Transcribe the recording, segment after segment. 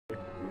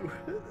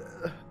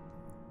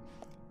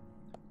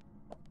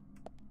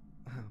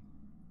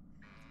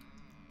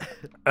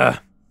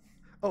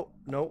Oh,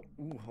 no.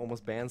 Ooh,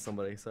 almost banned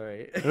somebody.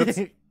 Sorry. Oops.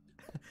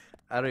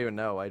 I don't even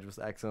know. I just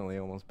accidentally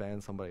almost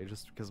banned somebody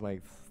just because my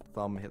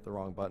thumb hit the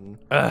wrong button.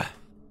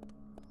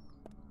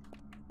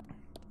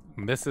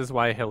 This is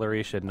why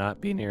Hillary should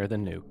not be near the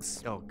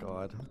nukes. Oh,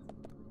 God.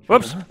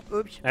 Whoops.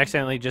 Oops.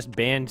 Accidentally just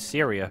banned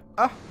Syria.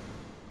 Ah.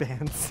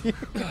 Banned Syria.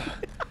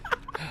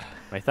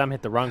 My thumb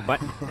hit the wrong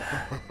button.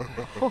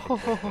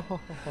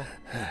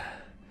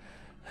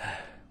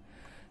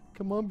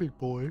 Come on, big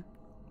boy.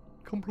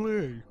 Come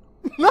play.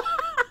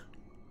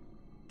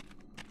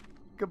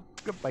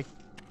 Goodbye.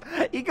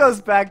 He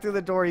goes back through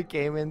the door he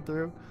came in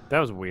through. That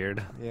was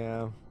weird.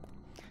 Yeah.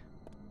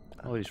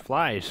 All these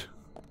flies.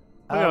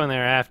 I'll go in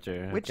there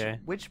after, okay?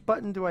 Which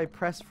button do I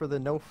press for the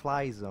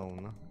no-fly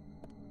zone?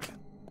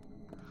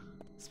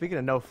 Speaking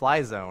of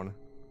no-fly zone,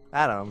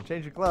 Adam,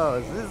 change your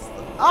clothes. This is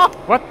oh!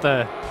 What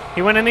the?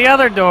 He went in the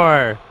other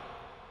door!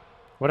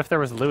 What if there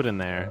was loot in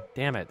there?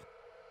 Damn it.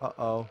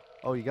 Uh-oh.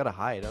 Oh, you gotta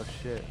hide. Oh,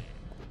 shit.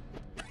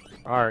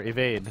 R,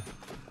 evade.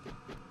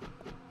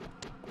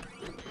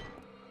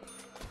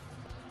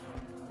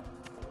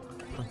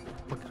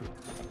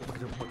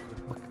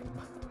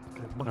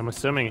 I'm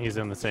assuming he's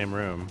in the same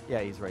room.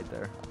 Yeah, he's right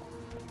there.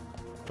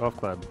 Golf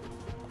club.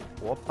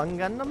 Whoop,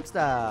 Gangnam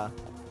Style.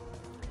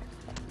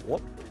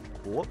 Whoop,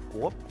 whoop,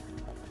 whoop.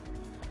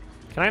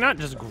 Can I not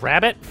just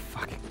grab it?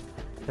 Fuck.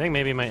 I think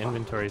maybe my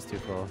inventory's too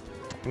full.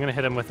 I'm gonna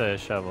hit him with a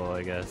shovel,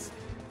 I guess.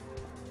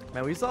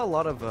 Man, we saw a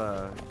lot of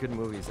good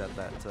movies at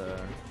that the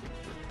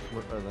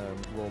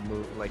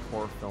little like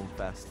horror film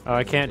fest. Oh,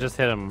 I can't just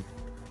hit him.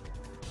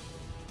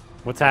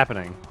 What's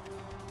happening?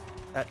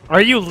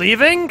 Are you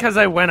leaving? Because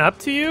I went up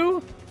to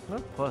you? What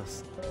a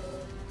puss.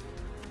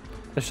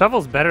 The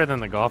shovel's better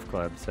than the golf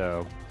club,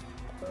 so...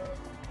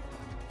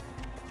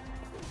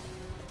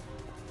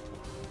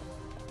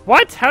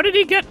 What? How did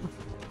he get...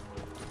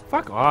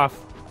 Fuck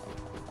off.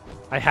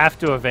 I have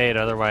to evade,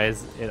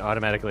 otherwise it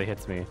automatically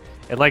hits me.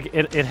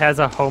 It has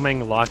a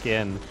homing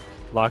lock-in,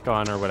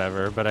 lock-on or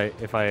whatever, but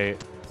if I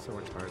So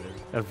retarded.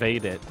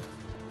 evade it,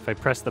 if I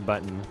press the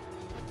button,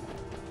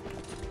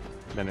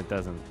 then it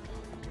doesn't.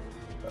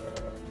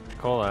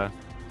 Cola.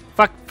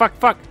 Fuck, fuck,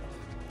 fuck!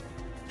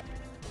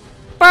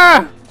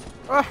 Ah!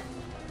 Ah!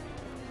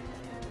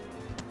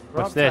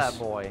 What's Rob this? That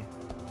boy.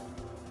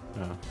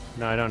 Oh.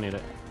 No, I don't need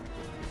it.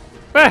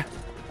 Ah!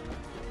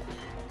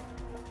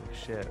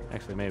 Shit.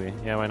 Actually, maybe.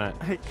 Yeah, why not?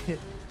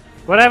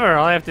 Whatever,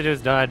 all I have to do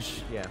is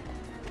dodge. Yeah.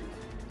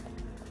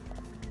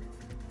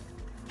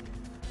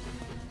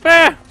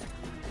 Ah!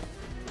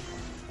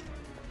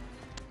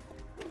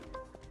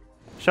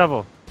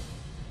 Shovel.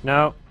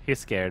 No, he's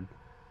scared.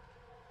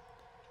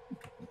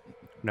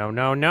 No,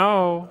 no,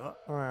 no.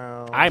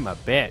 I'm a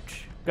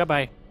bitch.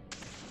 Goodbye.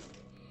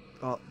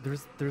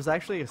 There's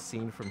actually a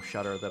scene from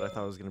Shudder that I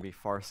thought was gonna be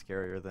far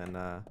scarier than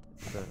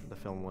the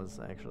film was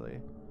actually.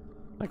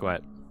 Like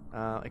what?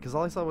 Because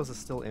all I saw was a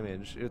still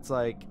image. It's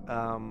like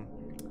the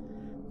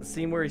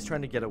scene where he's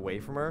trying to get away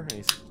from her and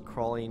he's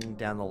crawling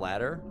down the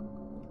ladder.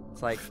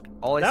 It's like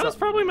all I saw. That was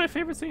probably my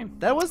favorite scene.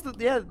 That was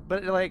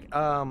but like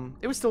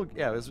it was still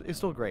it was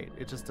still great.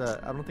 It just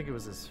I don't think it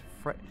was as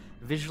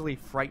visually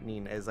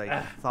frightening as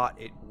I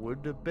thought it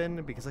would have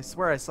been, because I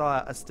swear I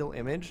saw a still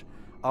image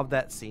of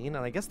that scene,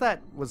 and I guess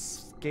that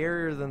was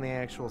scarier than the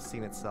actual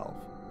scene itself.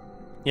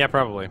 Yeah,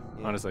 probably.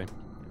 Yeah. Honestly.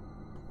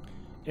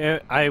 Yeah,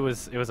 it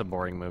was a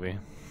boring movie.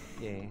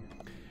 Yeah.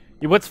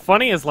 What's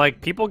funny is like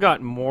people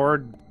got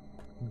more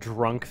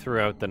drunk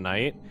throughout the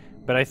night,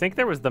 but I think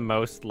there was the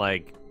most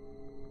like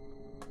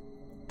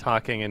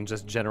talking and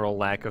just general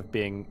lack of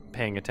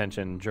paying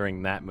attention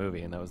during that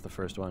movie, and that was the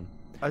first one.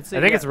 I'd say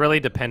I think it's really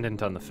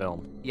dependent on the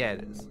film. Yeah,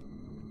 it is.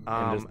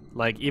 Just,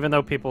 like, even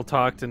though people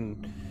talked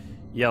and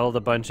yelled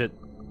a bunch at,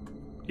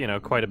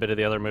 quite a bit of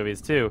the other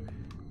movies too,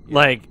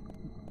 like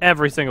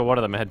every single one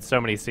of them had so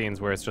many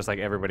scenes where it's just like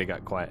everybody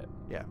got quiet.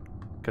 Yeah.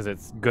 Because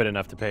it's good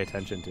enough to pay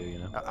attention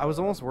to, I was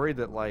almost worried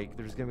that like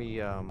there's gonna be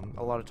a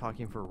lot of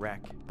talking for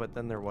Wreck, but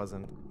then there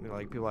wasn't.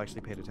 Like people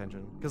actually paid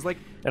attention. Because like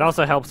it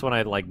also helps when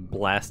I like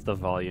blast the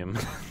volume.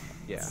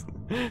 Yeah.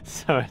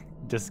 So it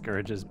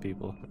discourages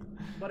people.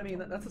 But I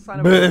mean, that's a sign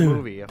of a good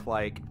movie if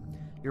like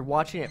you're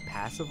watching it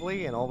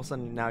passively and all of a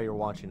sudden now you're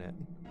watching it.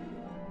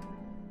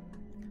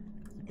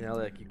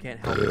 Like you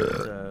can't help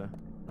but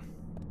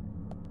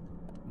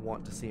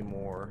want to see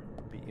more,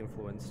 be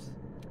influenced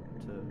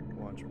to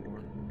watch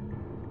more.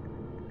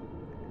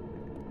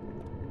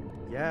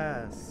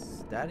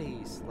 Yes,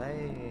 Daddy,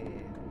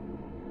 slay.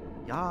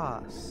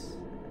 Yas,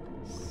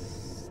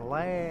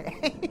 slay.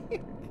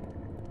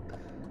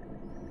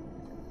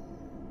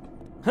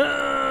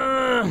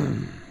 I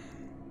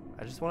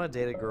just want to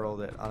date a girl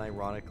that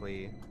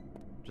unironically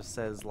just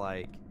says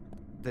like,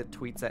 that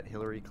tweets at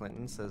Hillary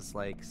Clinton, says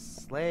like,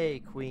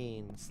 slay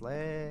queen,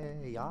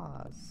 slay,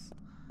 yas.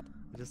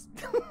 Just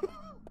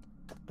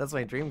that's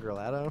my dream girl,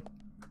 Adam.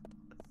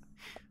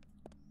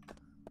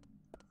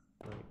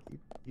 Like,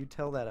 you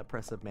tell that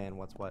oppressive man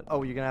what's what.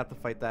 Oh, you're gonna have to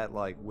fight that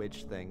like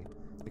witch thing.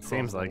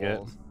 Seems like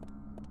it.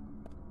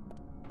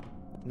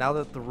 Now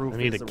that the roof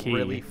need is a key.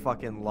 really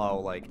fucking low,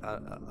 like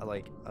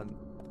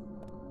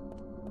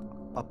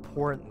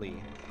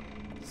abhorrently.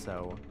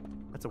 So,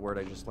 that's a word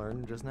I just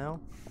learned just now.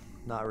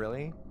 Not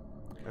really.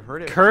 I've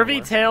heard it.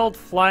 Curvy-tailed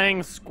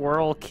flying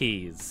squirrel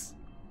keys.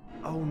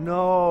 Oh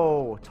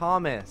no,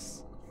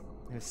 Thomas!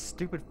 His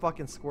stupid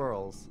fucking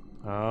squirrels.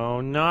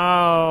 Oh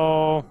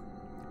no!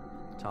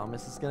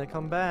 Thomas is gonna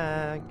come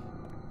back.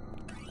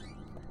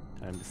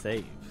 Time to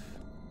save.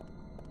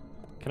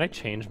 Can I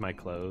change my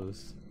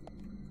clothes?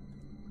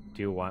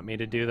 Do you want me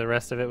to do the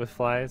rest of it with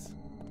flies?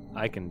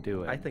 I can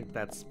do it. I think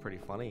that's pretty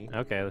funny.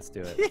 Okay, let's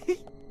do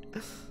it.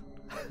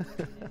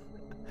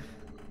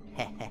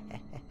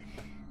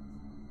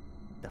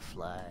 The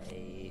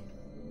fly.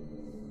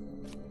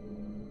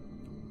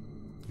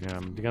 Yeah,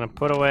 I'm gonna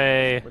put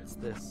away What's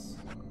this?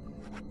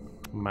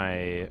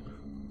 my...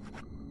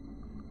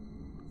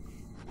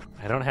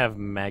 I don't have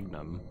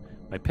Magnum.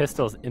 My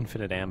pistol's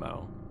infinite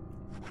ammo.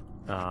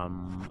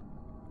 And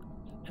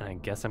I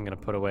guess I'm gonna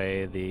put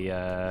away the,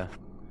 yeah,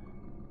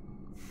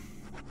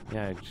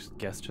 I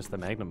guess just the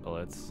Magnum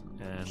bullets.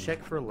 And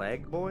Check for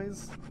lag,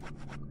 boys.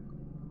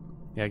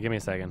 yeah, give me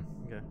a second.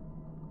 Okay.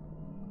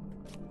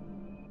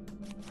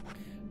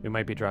 We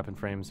might be dropping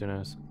frames, who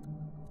knows?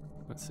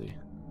 Let's see.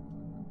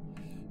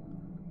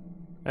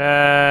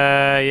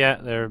 Yeah,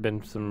 there have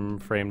been some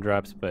frame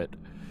drops, but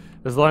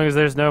as long as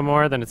there's no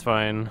more, then it's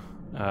fine.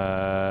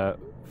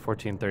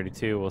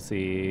 1432, we'll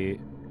see.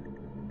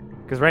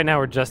 Because right now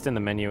we're just in the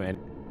menu, and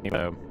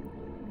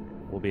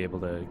we'll be able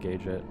to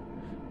gauge it.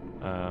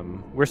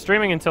 We're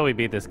streaming until we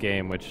beat this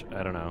game, which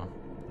I don't know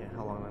Yeah,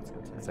 how long that's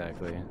gonna take.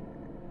 exactly.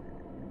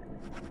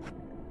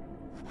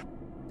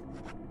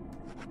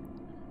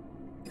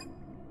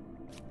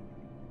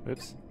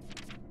 Oops.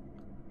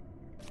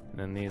 And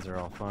then these are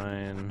all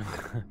fine.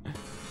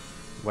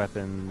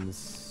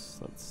 Weapons.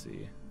 Let's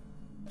see.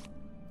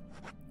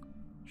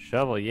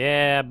 Shovel,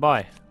 yeah,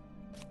 boy.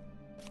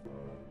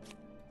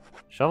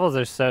 Shovels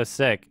are so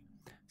sick.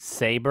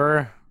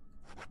 Saber.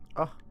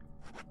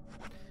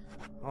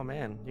 Oh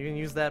man, you can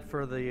use that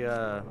for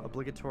the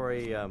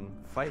obligatory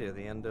fight at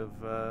the end of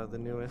the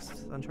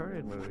newest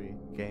Uncharted movie,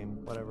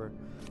 game, whatever.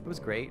 It was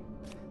great.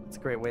 It's a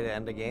great way to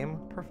end a game.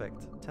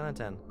 Perfect. 10 out of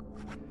 10.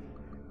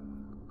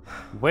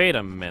 Wait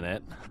a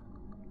minute.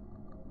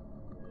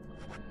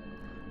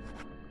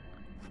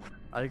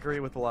 I agree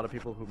with a lot of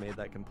people who made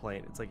that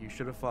complaint. It's like you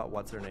should have fought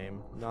what's her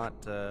name, not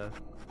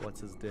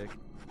what's his dick.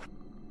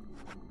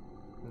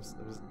 It was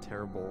a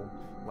terrible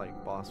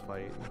like boss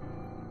fight.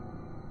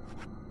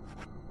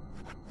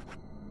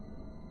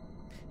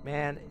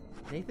 Man,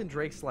 Nathan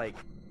Drake's like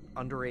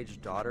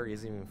underage daughter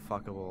isn't even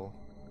fuckable.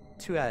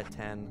 2 out of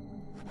 10.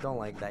 Don't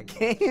like that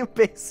game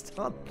based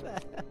on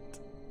that.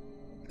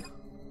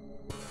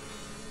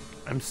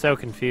 I'm so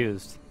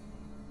confused.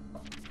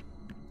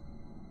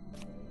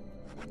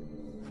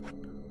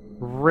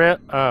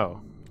 Rip. Oh.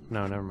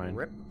 No, never mind.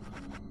 Rip.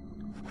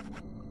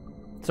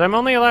 So I'm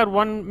only allowed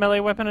one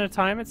melee weapon at a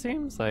time, it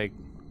seems? Like,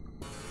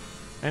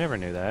 I never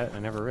knew that. I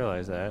never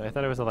realized that. I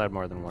thought I was allowed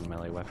more than one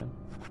melee weapon.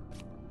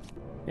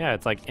 Yeah,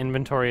 it's like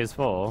inventory is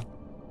full.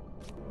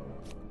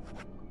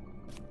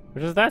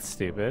 Which is that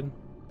stupid?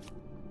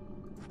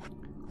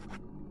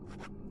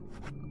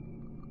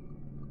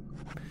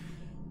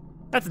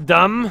 That's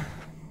dumb.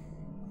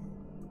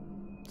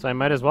 So I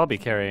might as well be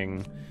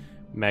carrying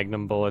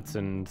Magnum bullets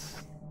and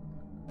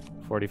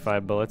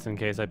 45 bullets in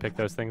case I pick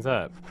those things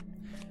up.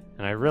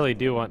 And I really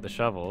do want the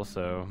shovel,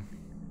 so...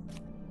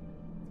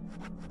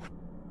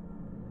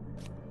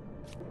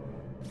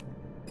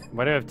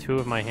 Why do I have 2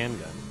 of my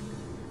handgun?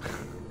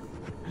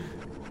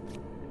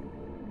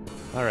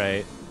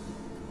 Alright.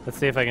 Let's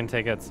see if I can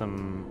take out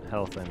some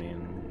health, I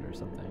mean, or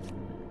something.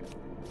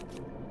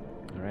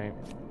 Alright.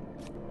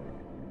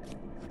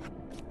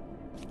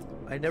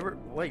 I never...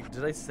 Wait,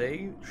 did I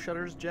say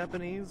Shutter's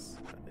Japanese?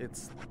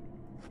 It's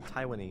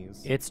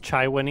Taiwanese. It's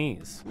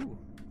Taiwanese. Ooh.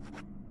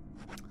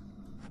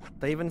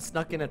 They even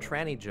snuck in a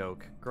tranny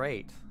joke.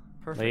 Great.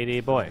 Perfect.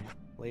 Lady boy.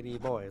 Lady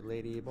boy,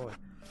 lady boy.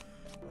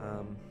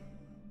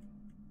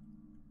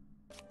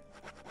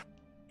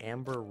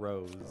 Amber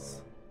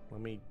Rose.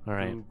 Let me All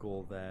right.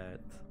 Google that.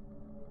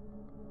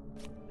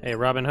 Hey,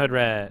 Robin Hood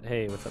Rat.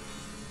 Hey, what's up?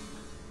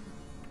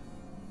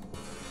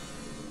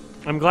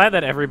 I'm glad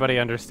that everybody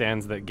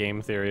understands that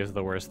game theory is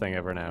the worst thing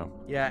ever now.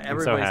 Yeah, I'm so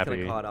everybody's happy.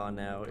 gonna caught on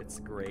now. It's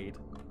great.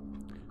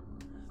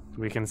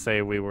 We can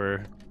say we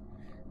were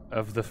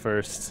of the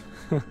first.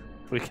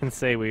 We can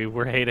say we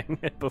were hating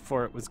it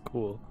before it was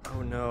cool.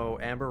 Oh no,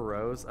 Amber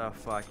Rose? Oh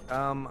fuck.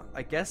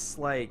 I guess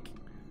like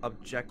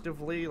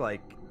objectively,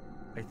 like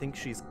I think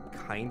she's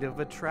kind of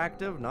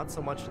attractive, not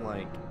so much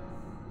like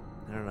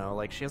I don't know,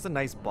 like she has a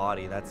nice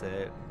body, that's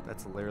it.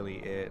 That's literally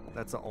it.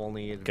 That's the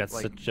only Got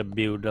like, such a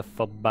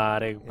beautiful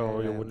body.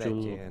 For Yeah, what that you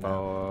you look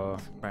know.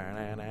 for.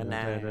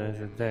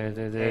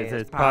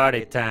 It's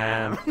party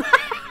time.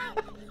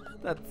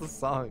 That's the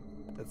song.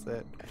 That's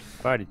it.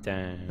 Party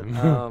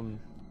time.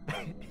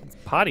 It's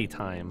potty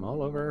time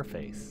all over her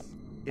face.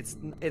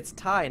 It's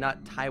Thai,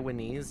 not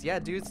Taiwanese. Yeah,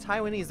 dude, it's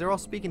Taiwanese. They're all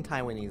speaking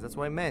Taiwanese. That's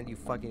what I meant. You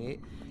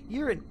fucking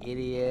You're an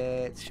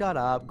idiot. Shut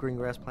up,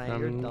 Greengrass Planet.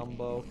 You're a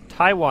dumbo.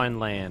 Taiwan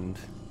land.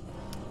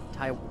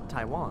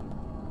 Taiwan.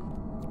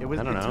 It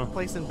I don't know. took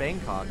place in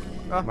Bangkok.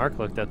 Mark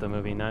looked at the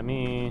movie, not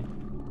me.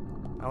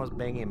 I was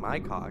banging my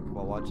cock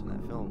while watching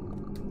that film.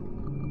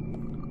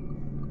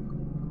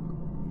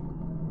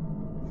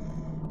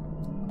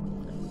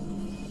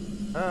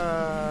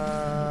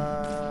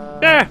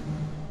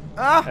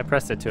 I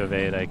pressed it to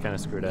evade. I kind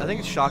of screwed up. I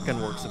think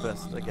shotgun works the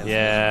best, I guess.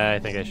 Yeah, I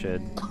think I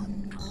should.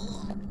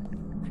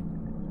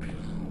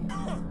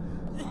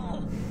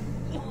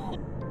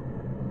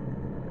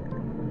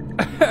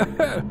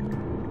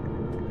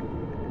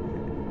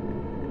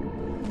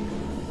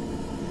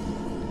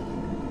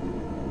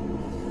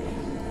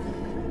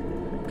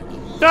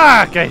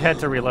 Fuck! I had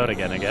to reload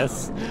again, I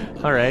guess.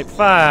 Alright,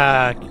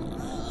 fuck.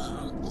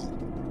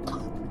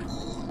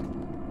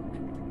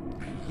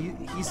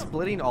 He's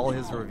splitting all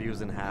his reviews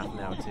in half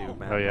now, too,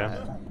 man. Oh,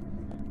 yeah?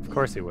 Of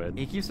course he would.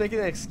 He keeps making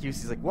that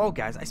excuse. He's like, whoa,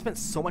 guys, I spent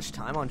so much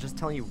time on just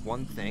telling you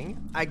one thing.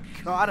 I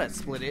gotta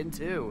split it in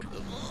two.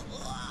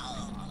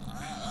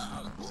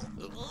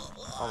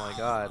 Oh my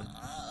god.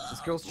 This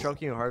girl's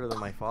choking you harder than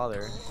my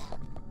father.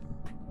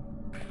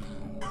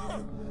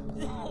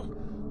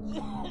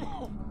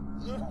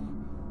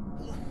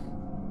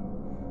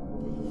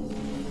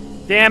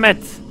 Damn it!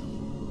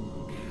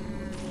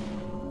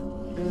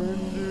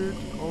 End it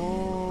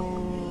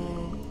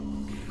all.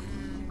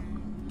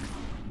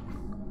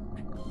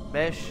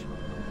 Mesh.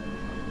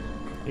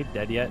 He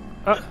dead yet?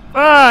 Oh,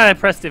 I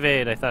pressed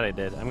evade. I thought I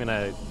did. I'm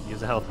gonna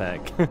use a health pack.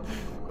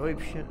 Oh,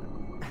 shit.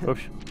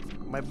 Oops.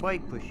 My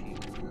bike pushy.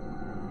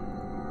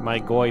 My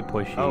goy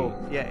pushy. Oh,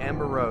 yeah,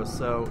 Amber Rose.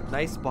 So,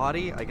 nice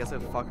body. I guess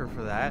I'd fuck her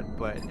for that,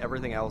 but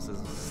everything else is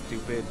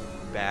stupid,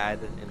 bad,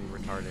 and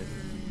retarded.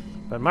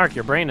 But Mark,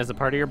 your brain is a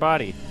part of your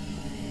body.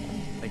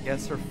 I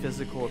guess her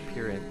physical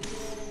appearance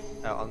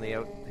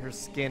her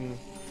skin.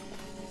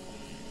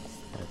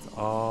 That's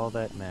all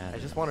that matters.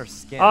 I just want her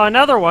skin. Oh,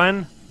 another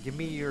one! Give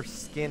me your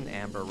skin,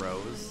 Amber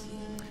Rose.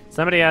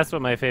 Somebody asked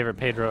what my favorite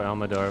Pedro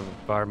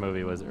Almodovar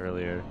movie was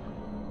earlier.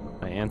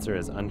 My answer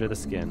is Under the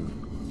Skin.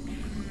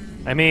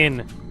 I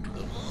mean,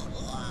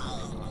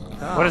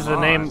 what is the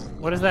name?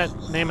 What is that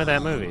name of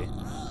that movie?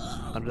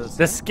 Under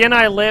The Skin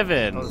I Live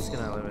In. Oh, The Skin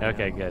I Live In.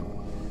 Okay, good.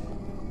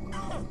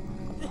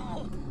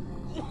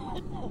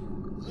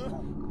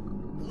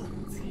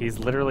 He's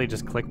literally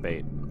just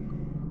clickbait.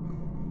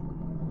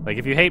 Like,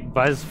 if you hate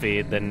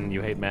BuzzFeed, then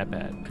you hate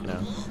MatPat, you know?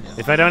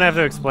 If I don't have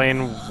to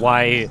explain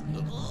why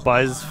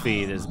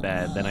BuzzFeed is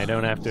bad, then I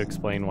don't have to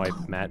explain why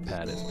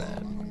MatPat is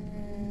bad.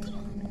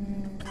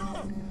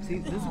 See,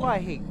 this is why I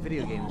hate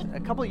video games. A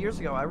couple of years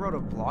ago, I wrote a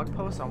blog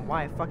post on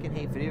why I fucking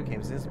hate video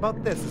games. It's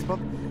about this. It's about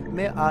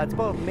male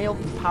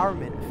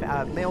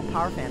empowerment, male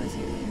power fantasy.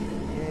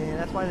 And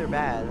that's why they're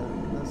bad.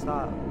 Let's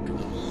stop.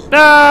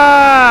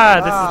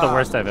 Ah! This is the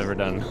worst I've ever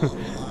done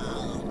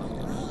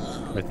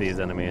with these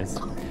enemies.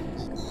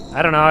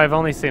 I don't know, I've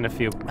only seen a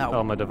few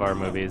Almodovar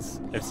movies.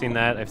 I've seen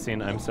that, I've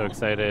seen I'm So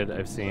Excited,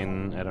 I've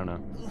seen, I don't know.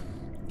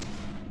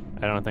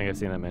 I don't think I've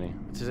seen that many.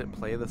 Did it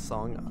play the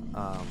song,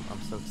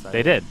 I'm So Excited?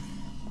 They did.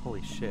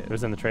 Holy shit. It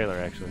was in the trailer,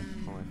 actually.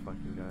 Oh my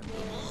fucking god.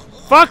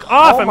 Fuck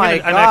off! Oh I'm my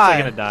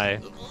actually gonna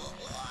die.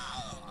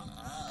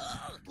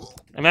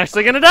 I'm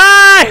actually gonna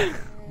die! I'm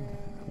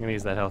gonna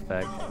use that health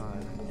pack.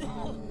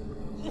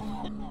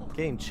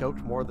 Getting choked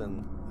more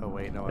than... Oh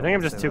wait, no. I think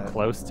I'm just too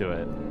close to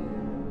it.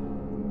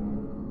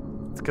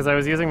 It's because I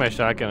was using my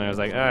shotgun and I was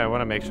like, oh, I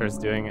want to make sure it's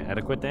doing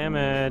adequate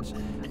damage.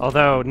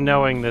 Although,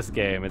 knowing this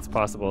game, it's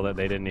possible that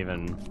they didn't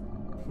even...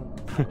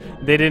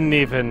 they didn't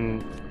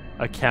even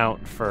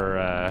account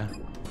for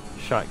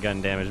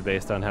shotgun damage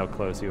based on how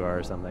close you are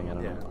or something. I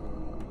don't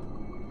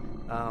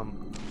know.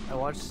 I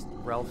watched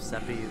Ralph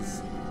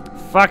Seppi's...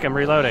 Fuck, I'm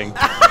reloading.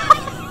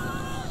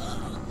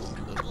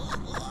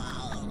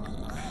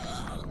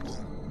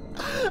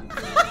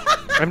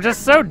 I'm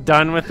just so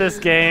done with this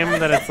game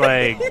that it's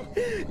like...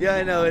 Yeah,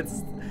 I know,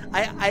 it's...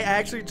 I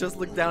actually just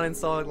looked down and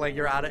saw, like,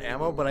 you're out of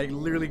ammo, but I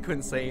literally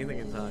couldn't say anything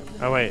in time.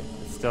 Oh wait,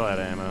 it's still out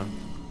of ammo.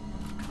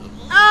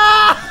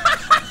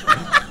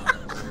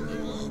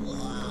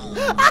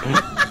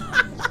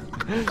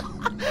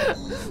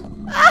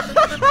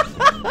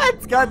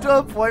 It's got to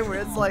a point where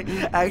it's, like,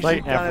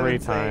 actually like kind every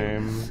of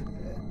time.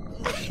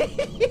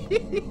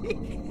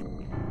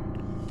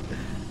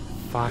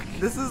 Fuck.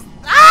 This is...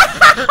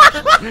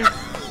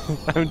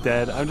 I'm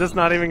dead. I'm just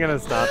not even gonna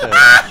stop it.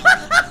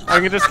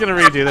 I'm just gonna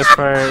redo this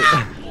part.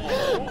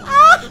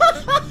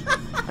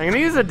 I'm gonna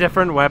use a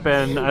different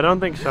weapon. I don't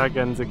think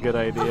shotgun's a good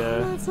idea.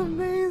 Oh, that's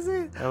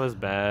amazing. That was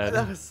bad.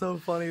 That was so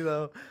funny,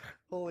 though.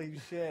 Holy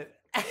shit.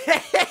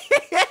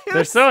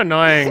 They're so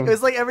annoying. It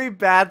was like every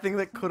bad thing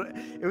that could...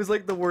 It was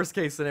like the worst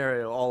case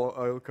scenario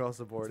all across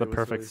the board. It's the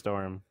perfect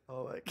storm.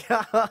 Oh my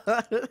god.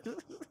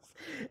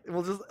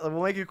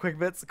 We'll make it quick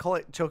bits. Call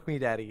it Choke Me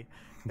Daddy.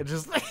 It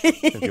just...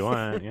 If you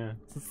want, yeah.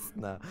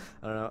 No,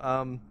 I don't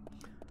know.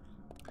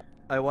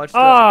 I watched...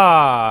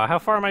 Ah, how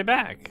far am I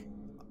back?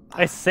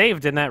 I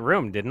saved in that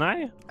room, didn't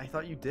I? I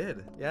thought you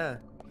did. Yeah.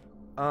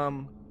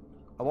 I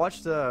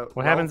watched.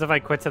 What happens if I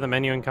quit to the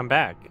menu and come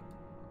back?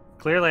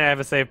 Clearly, I have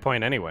a save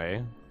point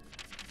anyway.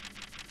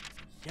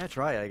 Yeah,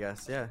 try. I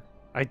guess. Yeah.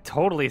 I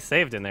totally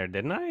saved in there,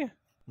 didn't I?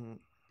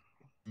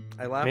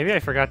 I laughed. Maybe I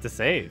forgot to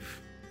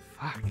save.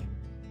 Fuck.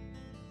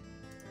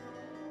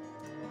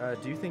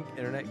 Do you think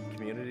internet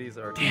communities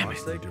are Damn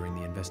toxic? During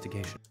the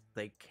investigation.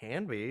 They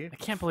can be. I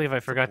can't believe I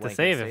forgot to blanket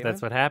save if statement?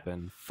 that's what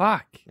happened.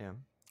 Fuck. Yeah.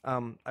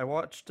 I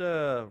watched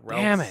Damn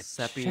Ralph it,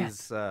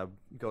 Seppi's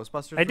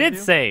Ghostbusters I did review.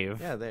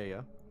 save. Yeah, there you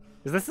go.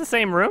 Is this the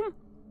same room?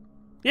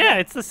 Yeah,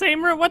 it's the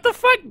same room. What the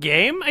fuck,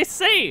 game? I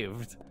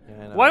saved. Yeah,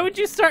 I know. Why would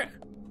you start?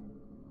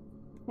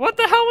 What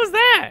the hell was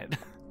that?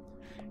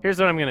 Here's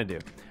what I'm gonna do.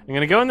 I'm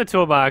gonna go in the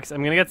toolbox.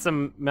 I'm gonna get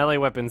some melee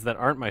weapons that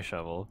aren't my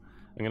shovel.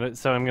 I'm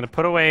gonna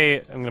put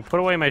away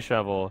my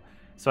shovel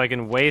so I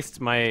can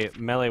waste my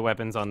melee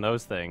weapons on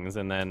those things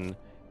and then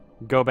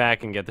go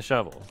back and get the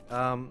shovel.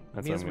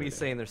 That's Means what we I'm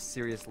saying there's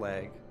serious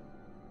lag.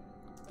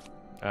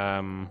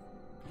 I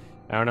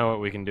don't know what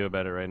we can do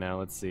about it right now.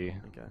 Let's see.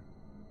 Okay.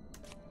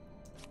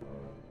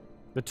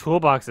 The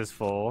toolbox is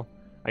full.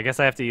 I guess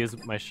I have to use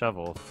my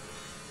shovel.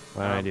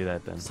 Why don't I do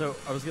that then? So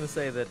I was gonna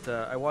say that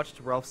I watched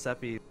Ralph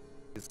Seppi's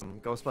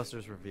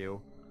Ghostbusters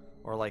review,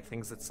 or like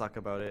things that suck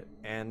about it,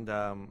 and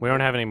We don't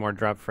have any more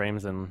drop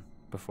frames than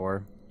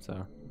before,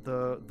 so.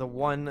 the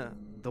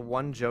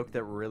one joke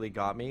that really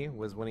got me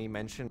was when he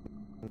mentioned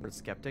Armored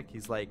Skeptic.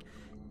 He's like,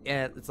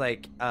 and it's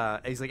like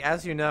he's like,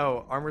 as you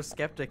know, Armored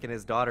Skeptic and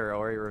his daughter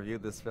already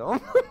reviewed this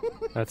film.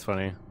 That's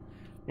funny. I'm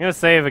gonna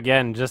save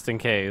again just in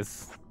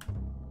case.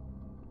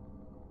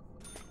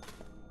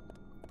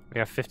 We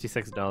got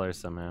 $56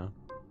 somehow.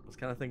 I was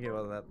kind of thinking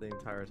about that the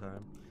entire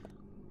time.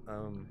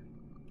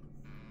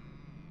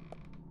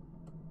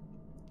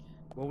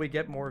 Will we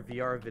get more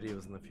VR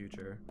videos in the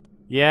future?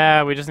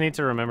 Yeah, we just need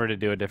to remember to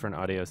do a different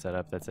audio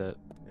setup. That's it.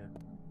 Yeah.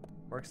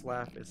 Mark's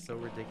laugh is so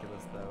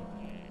ridiculous, though.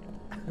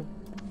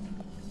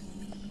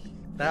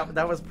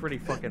 That was pretty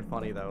fucking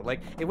funny, though.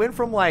 Like, it went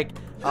from like,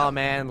 oh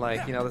man,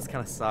 like, you know, this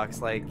kind of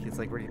sucks. Like, it's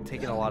like we're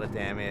taking a lot of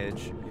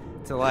damage,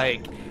 to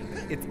like,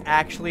 it's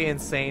actually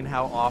insane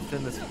how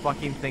often this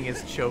fucking thing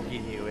is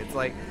choking you. It's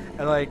like,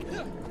 and like,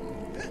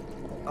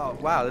 oh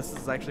wow, this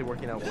is actually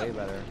working out way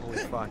better. Holy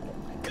fuck.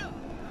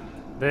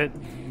 The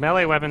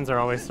melee weapons are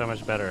always so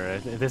much better.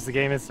 This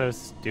game is so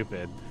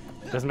stupid.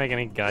 It doesn't make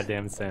any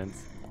goddamn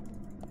sense.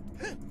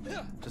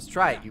 Just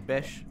try it, you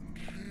bish.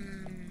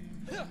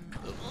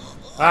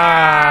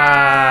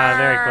 Ah,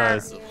 very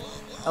close.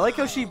 I like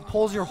how she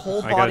pulls your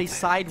whole I body gotta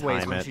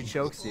sideways time when it. she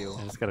chokes you.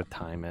 I just gotta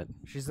time it.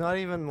 She's not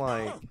even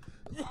like.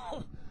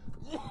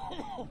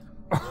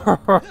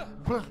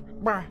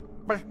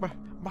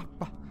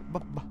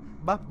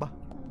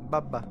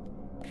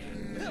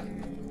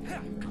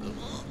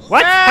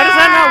 What? How does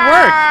that not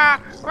work?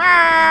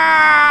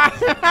 I'm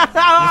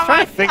just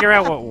trying to figure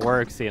out what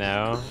works, you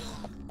know?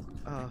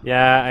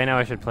 Yeah, I know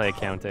I should play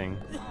accounting.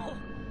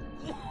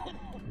 I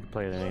can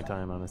play it any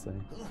time, honestly.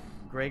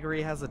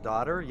 Gregory has a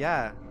daughter?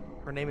 Yeah.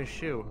 Her name is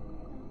Shu.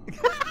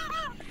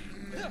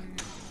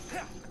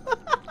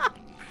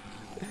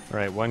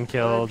 Alright, one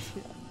killed.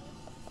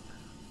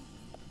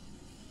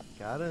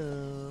 Got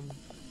him.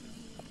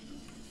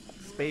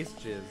 Space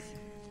jizz.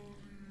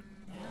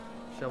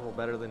 Shovel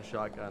better than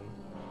shotgun.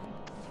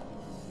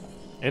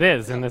 It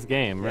is in this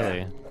game,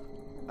 really.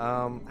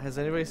 Has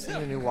anybody seen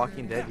the new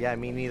Walking Dead? Yeah,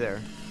 me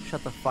neither.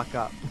 Shut the fuck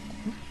up.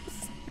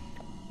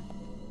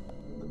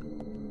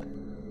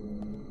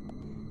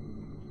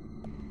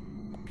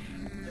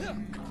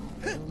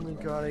 Oh my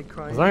god, I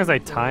cried. As long as I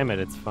time it,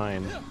 it's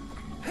fine.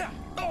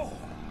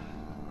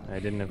 I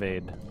didn't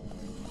evade.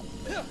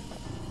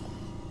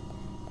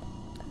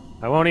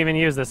 I won't even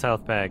use this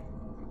health pack.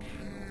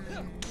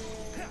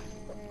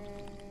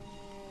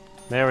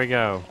 There we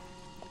go.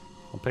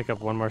 I'll pick up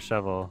one more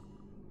shovel.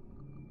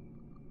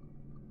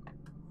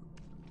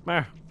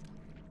 There.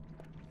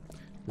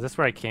 Is this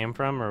where I came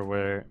from, or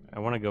where... I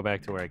want to go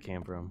back to where I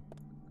came from.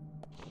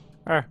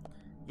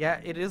 Yeah,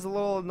 it is a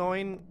little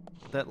annoying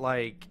that,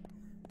 like,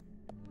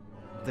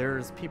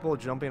 there's people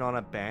jumping on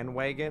a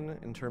bandwagon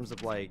in terms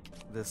of, like,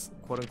 this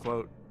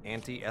quote-unquote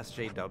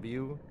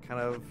anti-SJW kind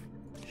of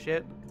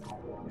shit.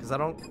 Because I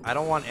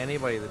don't want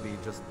anybody to be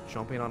just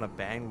jumping on a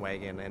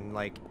bandwagon and,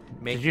 like,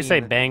 making... Did you say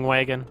bang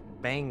wagon?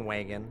 Bang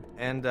wagon.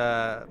 And,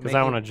 Because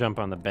I want to jump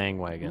on the bang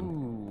wagon.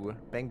 Ooh,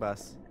 bang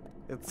bus.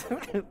 It's...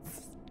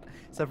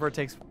 Except for it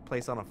takes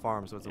place on a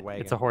farm, so it's a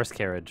wagon. It's a horse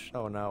carriage.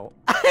 Oh, no.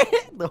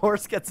 The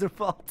horse gets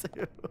involved,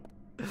 too.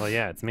 Well,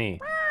 yeah, it's me.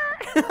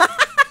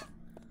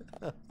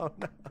 Oh,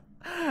 no.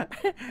 I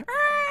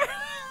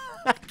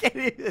can't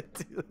even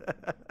do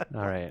that.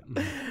 All right.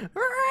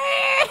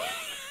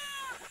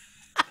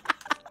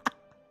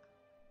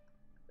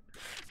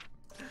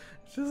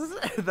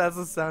 That's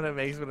the sound it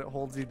makes when it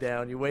holds you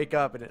down. You wake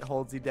up and it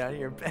holds you down in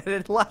your bed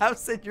and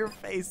laughs in your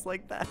face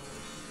like that.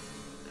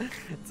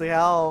 It's like,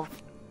 help.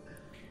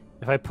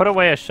 If I put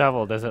away a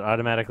shovel, does it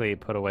automatically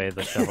put away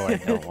the shovel I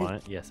don't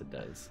want? Yes, it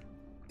does.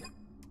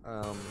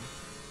 I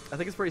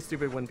think it's pretty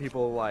stupid when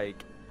people,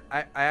 like,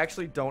 I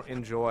actually don't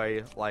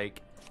enjoy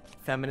like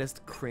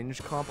feminist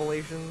cringe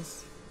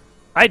compilations.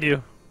 I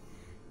do.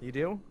 You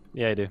do?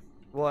 Yeah, I do.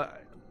 Well,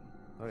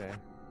 okay.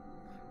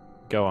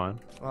 Go on.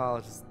 Well,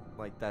 it's just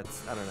like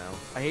that's I don't know.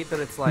 I hate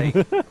that it's like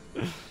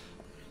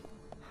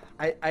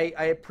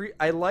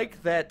I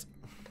like that.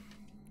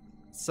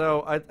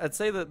 So I'd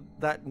say that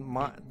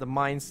the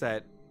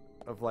mindset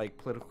of like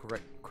political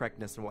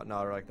correctness and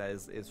whatnot or like that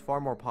is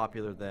far more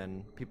popular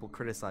than people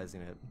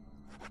criticizing it.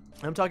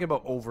 I'm talking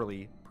about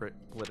overly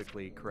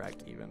politically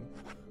correct even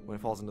when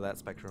it falls into that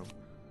spectrum.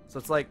 So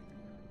it's like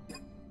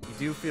you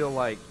do feel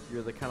like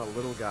you're the kind of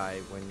little guy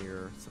when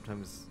you're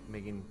sometimes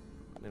making,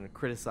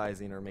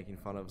 criticizing or making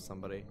fun of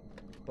somebody.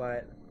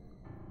 But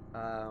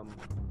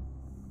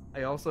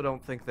I also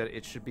don't think that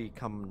it should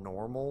become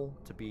normal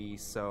to be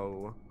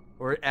so,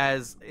 or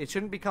as it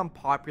shouldn't become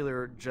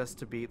popular just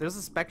to be. There's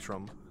a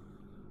spectrum,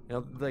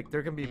 like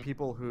there can be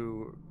people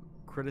who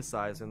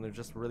criticize and they're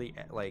just really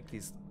like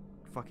these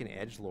fucking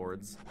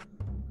edgelords.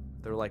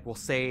 They're like, will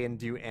say and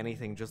do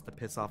anything just to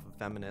piss off a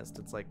feminist.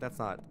 It's like that's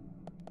not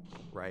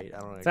right. I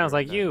don't. Sounds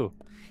like you.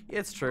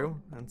 It's true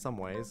in some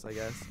ways, I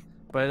guess.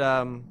 But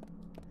I don't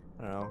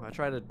know. I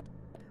try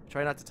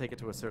not to take it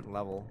to a certain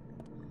level.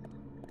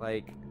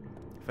 Like,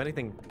 if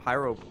anything,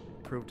 Pyro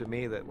proved to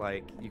me that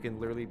like you can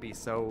literally be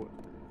so.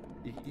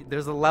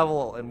 There's a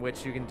level in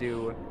which you can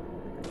do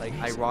like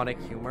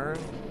ironic humor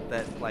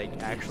that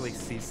like actually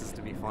ceases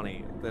to be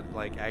funny. That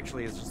like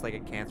actually is just like a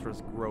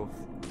cancerous growth.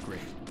 Great.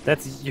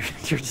 That's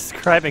you're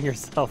describing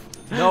yourself.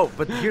 No,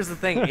 but here's the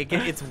thing.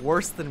 It's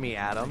worse than me,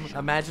 Adam.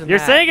 Imagine You're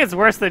that. saying it's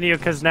worse than you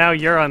because now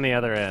you're on the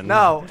other end.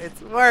 No,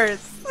 it's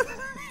worse.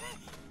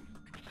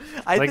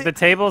 Like the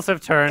tables have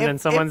turned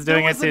and someone's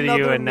doing it to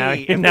you, and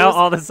now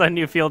all of a sudden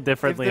you feel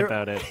differently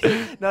about it.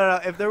 No,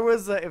 if there were,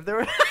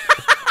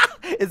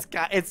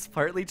 it's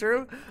partly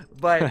true,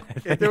 but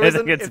if there was,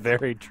 it's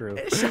very true.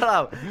 Shut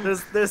up.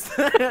 There's.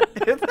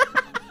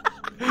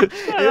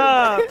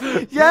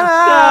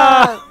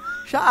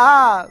 Shut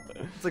up!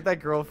 It's like that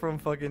girl from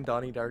fucking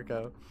Donnie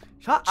Darko.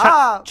 Shut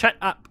up! Shut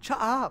up! Shut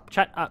up!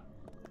 Shut up!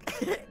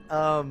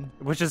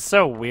 Which is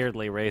so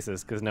weirdly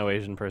racist because no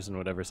Asian person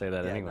would ever say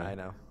that anyway. I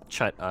know.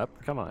 Shut up!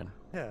 Come on.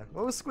 Yeah.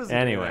 What was Squizzy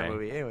anyway. doing in that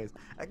movie? Anyways.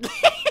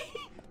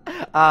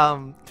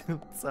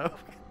 So.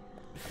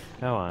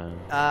 Go on.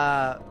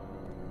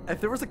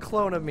 If there was a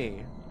clone of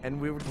me,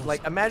 and we would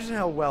like imagine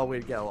how well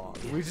we'd get along.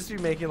 We'd just be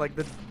making like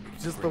the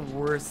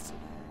worst.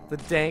 The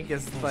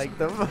dankest, like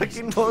the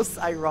fucking most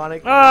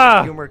ironic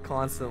humor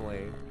constantly.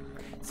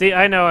 See,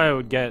 I know I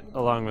would get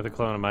along with a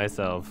clone of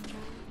myself,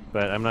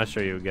 but I'm not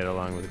sure you would get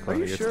along with a clone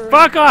Are of you yourself. sure?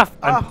 Fuck off!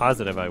 I'm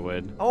positive I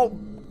would. Oh,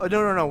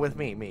 no, with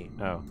me.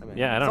 Oh, I mean,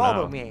 yeah, I don't know. It's all know.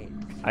 about me.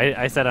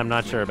 I said I'm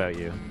not sure about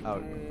you.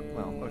 Oh,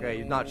 well, okay,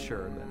 you're not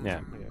sure then.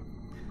 Yeah. Okay.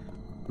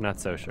 I'm not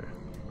so sure.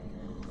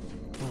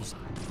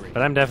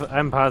 But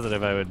I'm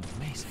positive I would.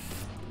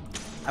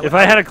 If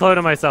I had a clone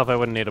of myself, I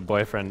wouldn't need a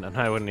boyfriend, and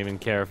I wouldn't even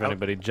care if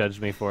anybody judged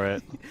me for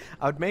it.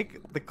 I would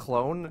make the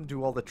clone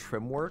do all the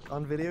trim work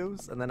on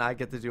videos, and then I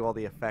get to do all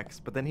the effects.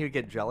 But then he would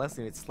get jealous,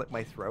 and he'd slit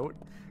my throat.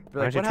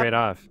 Why don't you trade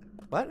off?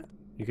 What?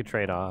 You could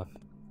trade off.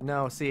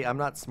 No, see, I'm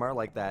not smart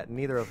like that.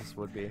 Neither of us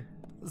would be.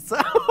 So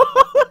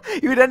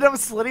you would end up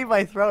slitting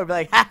my throat and be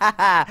like, ha ha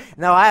ha,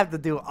 now I have to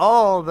do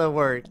all the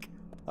work.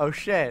 Oh,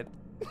 shit.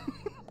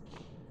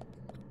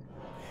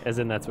 As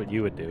in, that's what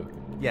you would do.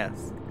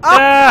 Yes.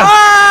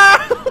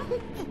 Ah!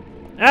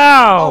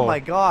 Ow! Oh my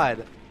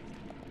god.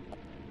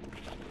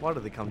 Why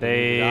did they come to me?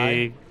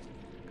 They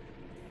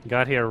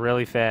got here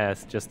really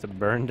fast just to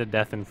burn to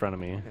death in front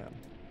of me. Yeah.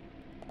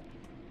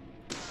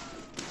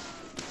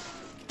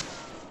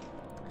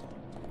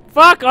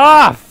 Fuck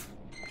off!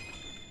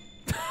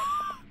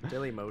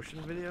 Daily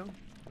motion video?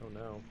 Oh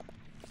no.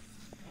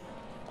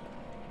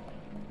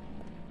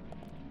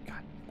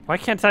 God, why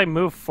can't I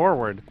move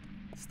forward?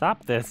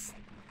 Stop this.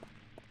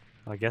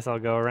 I guess I'll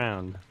go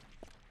around.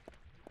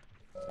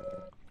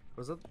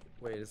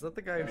 Wait, is that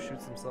the guy who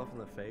shoots himself in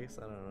the face?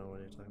 I don't know what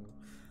you're talking about.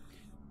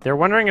 They're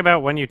wondering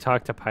about when you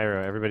talk to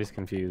Pyro. Everybody's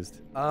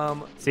confused.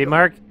 See,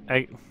 Mark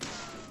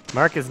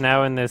is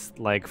now in this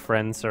like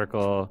friend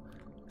circle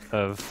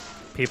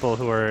of people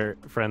who are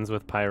friends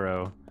with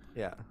Pyro.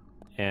 Yeah.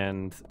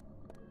 And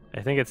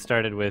I think it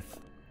started with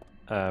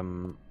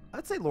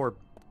I'd say Lord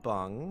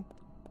Bung.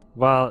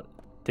 Well,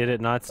 did it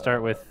not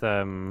start with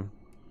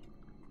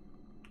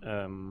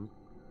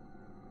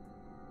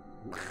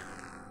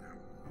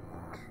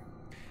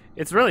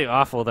it's really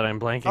awful that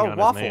I'm blanking on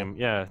Waffle. his name.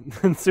 Yeah,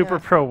 Super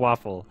Pro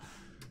Waffle.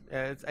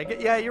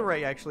 Yeah, you're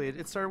right. Actually,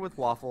 it started with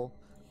Waffle,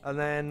 and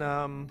then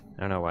I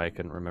don't know why I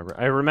couldn't remember.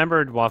 I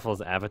remembered Waffle's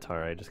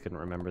avatar. I just couldn't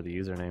remember the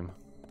username.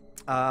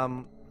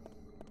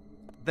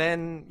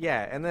 Then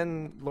and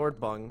then Lord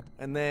Bung,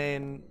 and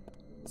then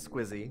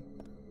Squizzy,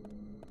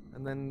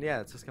 and then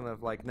yeah, it's just kind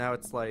of like now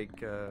it's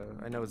like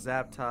I know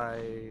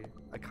Zaptai,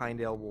 a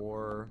Kindale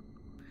War,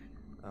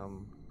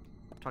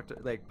 talked to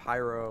like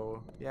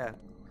Pyro, yeah.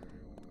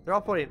 They're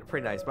all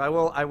pretty nice, but I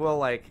will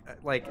like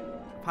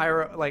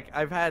Pyro. Like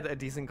I've had a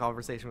decent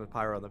conversation with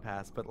Pyro in the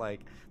past, but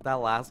like that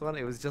last one,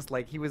 it was just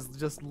like he was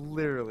just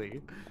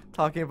literally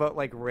talking about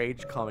like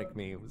rage comic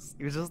memes.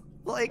 He was just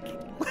like,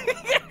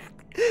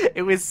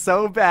 it was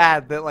so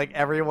bad that like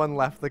everyone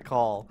left the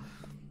call.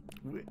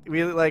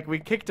 We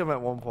kicked him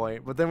at one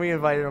point, but then we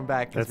invited him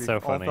back because we so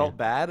all funny. felt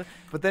bad.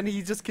 But then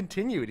he just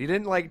continued. He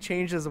didn't like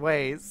change his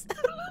ways.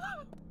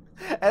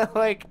 And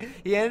like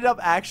he ended up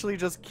actually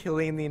just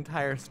killing the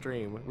entire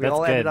stream. We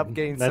all ended up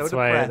getting so depressed.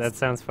 That's why that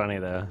sounds funny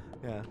though.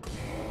 Yeah.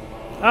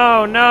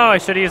 Oh no! I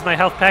should have used my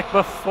health pack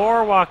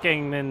before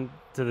walking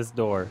into this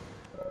door.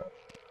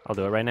 I'll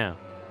do it right now.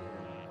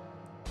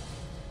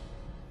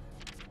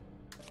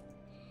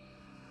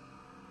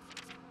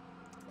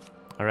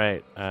 All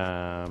right.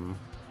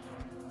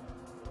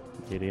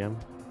 Medium.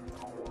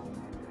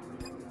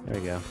 There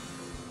we go.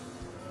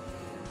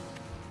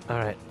 All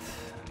right.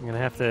 I'm gonna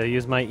have to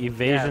use my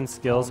evasion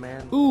skills. Oh,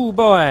 man. Ooh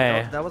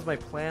boy! That was my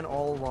plan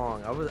all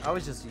along. I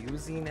was just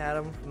using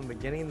Adam from the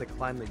beginning to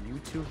climb the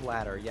YouTube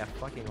ladder. Yeah,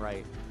 fucking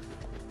right.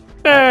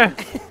 I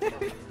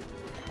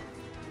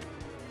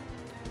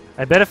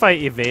bet if I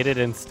evaded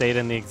and stayed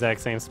in the exact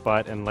same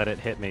spot and let it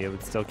hit me, it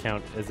would still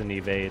count as an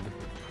evade.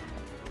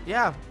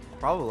 Yeah,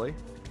 probably.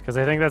 Because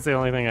I think that's the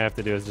only thing I have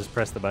to do is just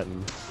press the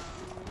button.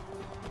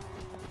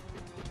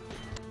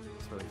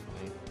 It's really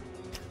funny.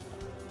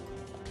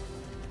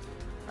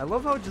 I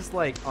love how just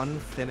like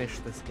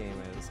unfinished this game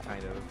is,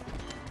 kind of.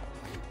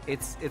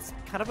 It's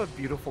kind of a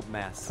beautiful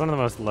mess. It's one of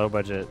the most low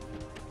budget,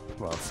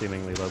 well,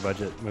 seemingly low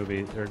budget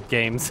movies or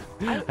games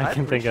I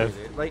can think of.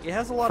 It. Like it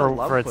has a lot of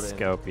love for put its in.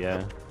 scope,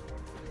 yeah.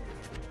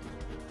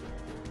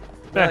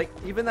 But, like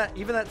even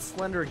that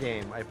Slender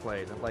game I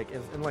played, like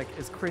and like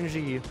as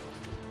cringy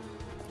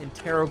and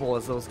terrible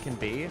as those can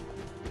be,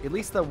 at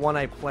least the one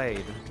I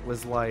played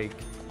was like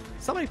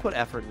somebody put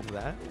effort into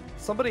that.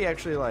 Somebody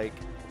actually like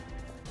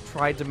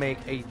tried to make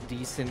a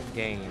decent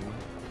game,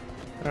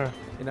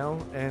 you know,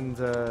 and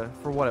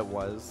for what it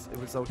was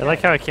okay. I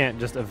like how I can't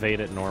just evade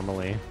it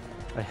normally.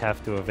 I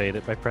have to evade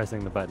it by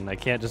pressing the button. I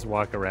can't just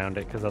walk around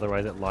it because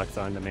otherwise it locks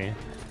onto me.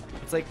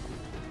 It's like,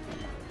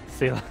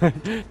 see,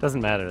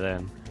 doesn't matter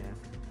then.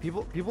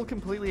 People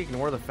completely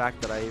ignore the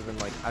fact that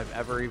I've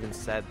ever even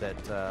said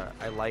that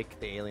I like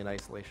the Alien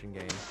Isolation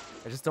game.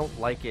 I just don't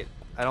like it.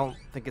 I don't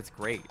think it's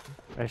great.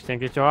 I just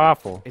think it's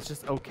awful. It's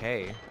just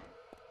okay.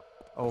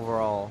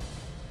 Overall.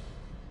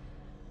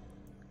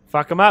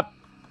 Fuck 'em up.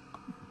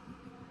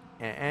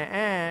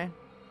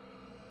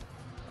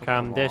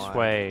 Come this on.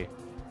 way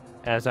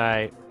as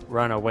I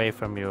run away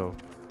from you.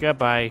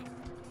 Goodbye.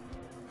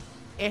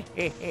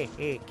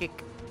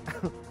 Kick.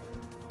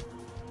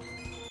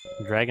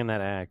 Dragging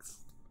that axe.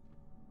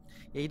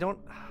 Yeah, you don't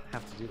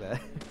have to do that.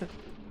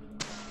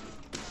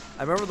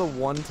 I remember the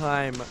one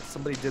time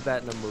somebody did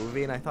that in a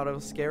movie and I thought it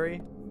was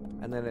scary,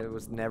 and then it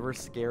was never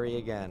scary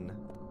again.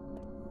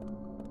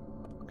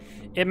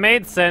 It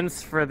made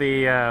sense for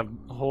the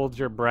hold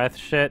your breath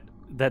shit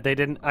that they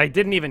didn't. I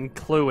didn't even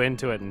clue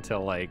into it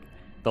until like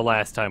the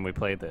last time we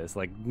played this,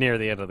 like near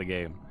the end of the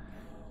game.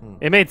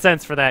 It made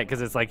sense for that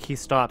because it's like he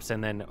stops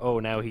and then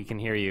now he can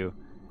hear you.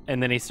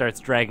 And then he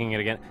starts dragging it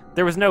again.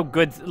 There was no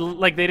good,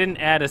 like they didn't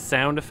add a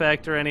sound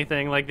effect or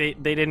anything. Like they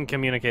didn't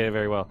communicate it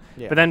very well.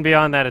 Yeah. But then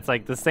beyond that, it's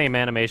like the same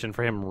animation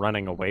for him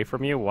running away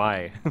from you.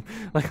 Why?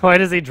 Like why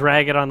does he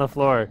drag it on the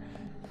floor?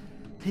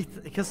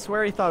 Because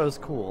swear he thought it was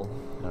cool.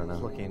 I don't know.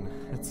 Looking,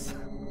 it's.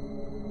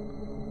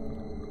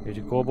 Here's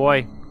your cool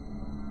boy.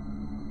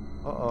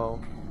 Oh.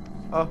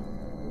 I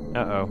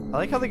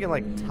like how they can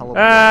like teleport.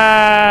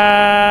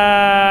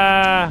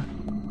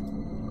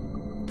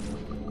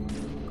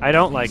 I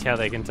don't like how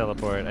they can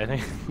teleport. I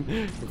think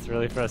it's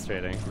really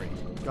frustrating. Great.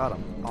 Got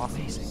him.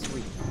 Awesome.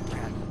 Sweet.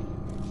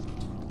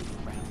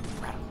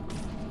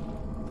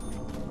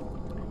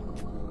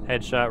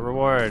 Headshot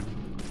reward.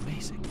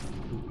 Amazing.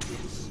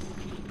 Yes.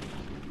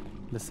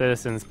 The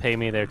citizens pay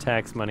me their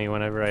tax money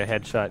whenever I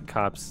headshot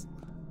cops.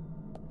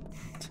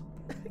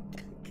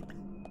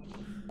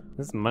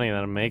 This is money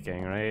that I'm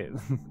making, right?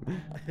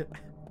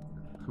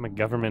 I'm a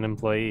government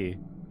employee.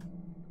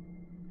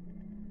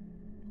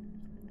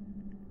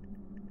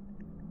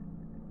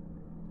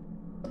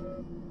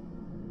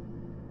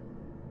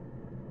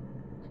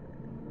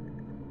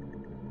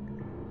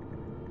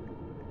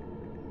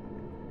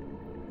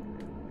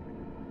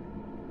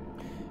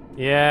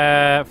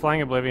 Yeah,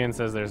 Flying Oblivion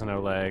says there's no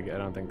lag. I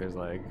don't think there's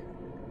lag.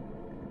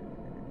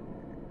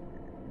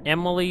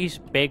 Emily's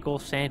Bagel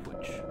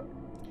Sandwich.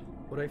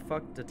 Would I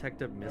fuck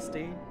Detective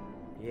Misty?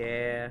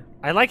 Yeah.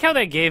 I like how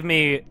they gave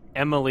me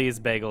Emily's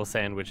Bagel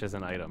Sandwich as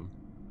an item.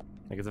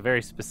 Like, it's a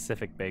very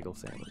specific bagel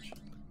sandwich.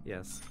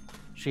 Yes.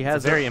 She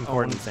has a very her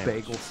important own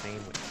sandwich. bagel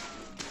sandwich.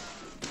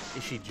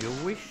 Is she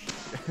Jewish?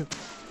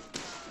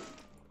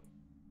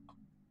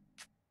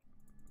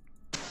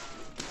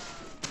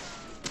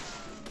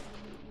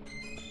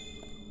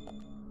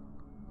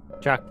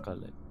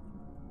 Chocolate.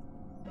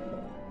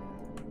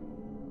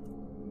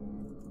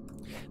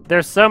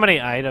 There's so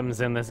many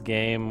items in this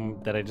game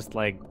that I just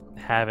like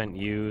haven't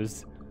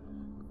used.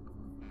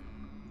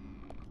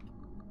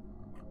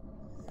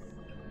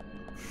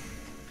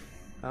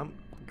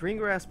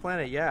 Greengrass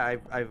Planet. Yeah,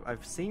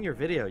 I've seen your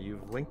video.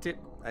 You've linked it,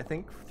 I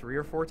think, 3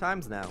 or 4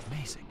 times now.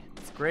 Amazing.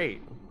 It's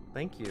great.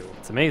 Thank you.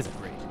 It's amazing.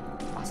 Great.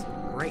 Awesome.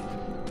 Great.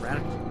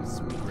 Radical.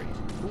 Sweet. Great.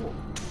 Cool.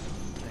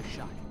 Nice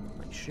shot.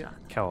 Nice shot.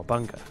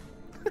 Cowabunga.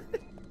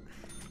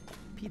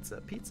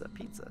 Pizza.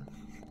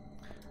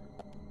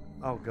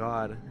 Oh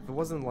God. If it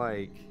wasn't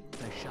like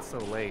Nice shot. so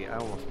late, I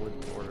almost would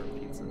order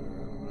pizza.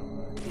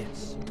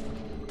 Yes.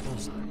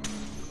 Bullseye.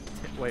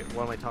 Wait,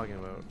 what am I talking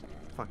about?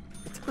 Fuck.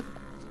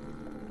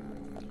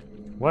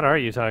 What are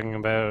you talking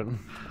about?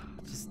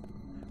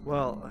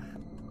 Well,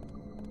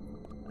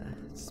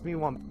 just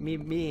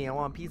me. I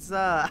want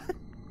pizza.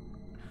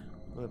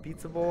 I'm a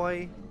pizza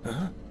boy.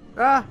 Huh?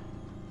 Ah!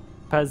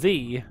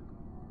 Pazzy.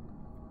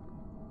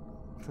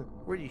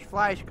 Where did your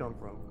flies come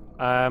from?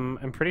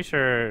 I'm pretty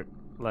sure,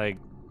 like,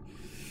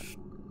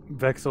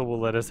 Vexel will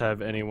let us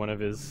have any one of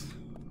his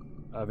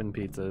oven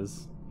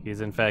pizzas. He's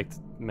in fact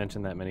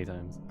mentioned that many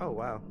times. Oh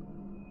wow.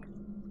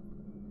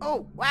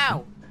 Oh,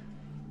 wow.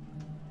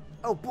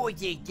 Oh, boy,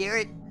 Jake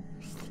Garrett.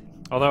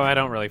 Although I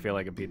don't really feel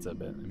like a pizza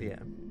bit. Yeah.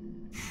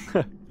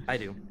 I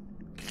do.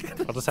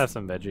 I'll just have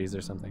some veggies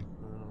or something.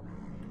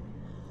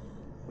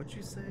 What'd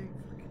you say?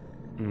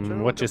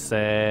 What you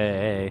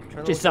say?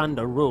 Trying to Just look on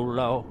the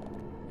rulo.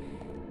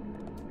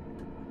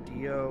 at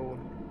Dio.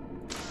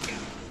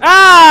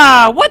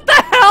 Ah! What the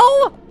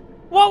hell?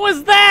 What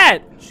was that?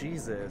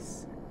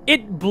 Jesus.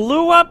 It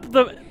blew up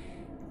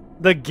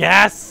the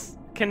gas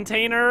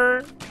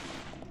container.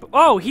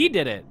 Oh, he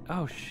did it.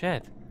 Oh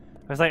shit.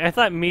 I was like, I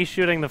thought me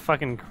shooting the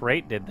fucking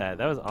crate did that.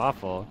 That was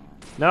awful.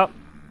 Nope.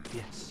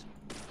 Yes.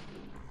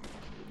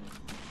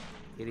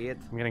 Idiot.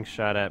 I'm getting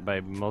shot at by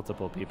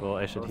multiple people.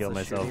 I should Oh, heal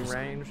it's the myself. shooting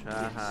range?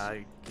 Haha,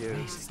 dude.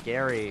 Amazing.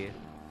 Scary.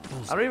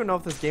 I don't even know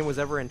if this game was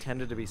ever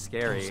intended to be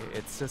scary.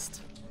 It's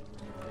just...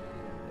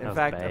 That In was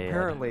fact, bad.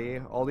 apparently,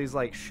 all these,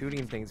 like,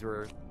 shooting things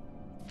were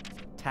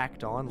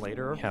tacked on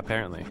later. Yeah,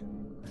 apparently.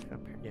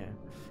 Yeah.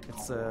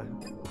 It's,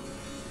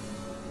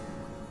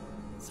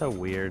 So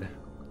weird.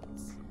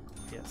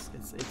 yes,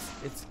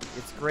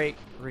 it's great,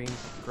 Green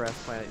Grass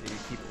Planet, that you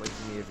keep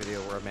linking me a video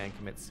where a man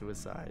commits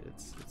suicide.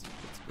 It's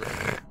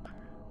great.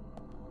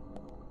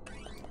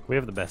 We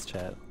have the best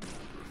chat.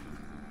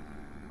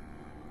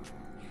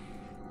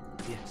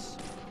 Yes.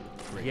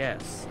 Great.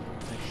 Yes.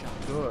 Nice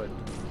shot. Good.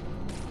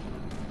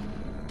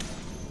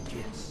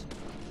 Yes.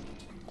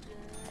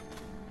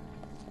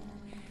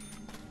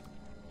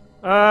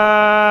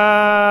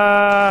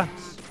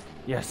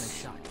 Yes.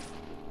 Nice shot.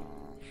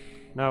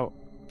 No.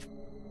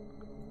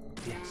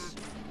 Yes.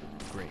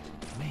 Great.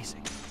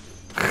 Amazing.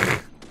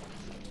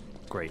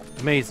 Great.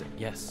 Amazing.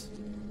 Yes.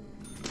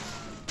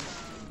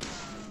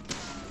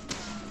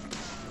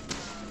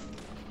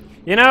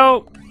 You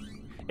know,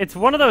 it's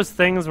one of those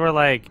things where,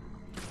 like,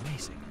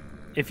 Amazing.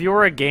 if you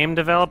were a game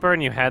developer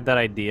and you had that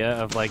idea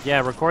of, like,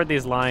 yeah, record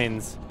these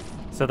lines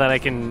so that I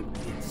can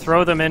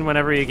throw them in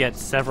whenever you get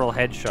several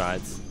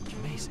headshots,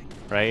 Amazing.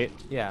 right?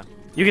 Yeah.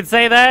 You could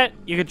say that,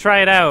 you could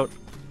try it out,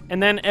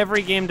 and then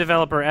every game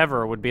developer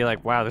ever would be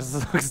like, wow, this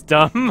looks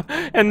dumb,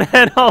 and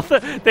then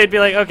they'd be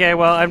like, okay,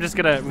 well, I'm just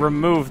gonna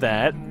remove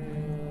that,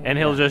 and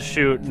he'll just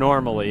shoot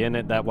normally, and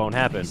that won't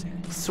happen.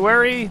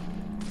 Swery,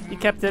 he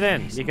kept it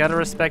in. You gotta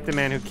respect the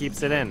man who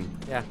keeps it in.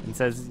 Yeah. And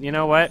says, you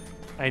know what?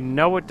 I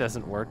know it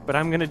doesn't work, but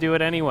I'm gonna do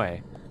it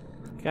anyway.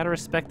 You gotta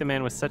respect the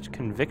man with such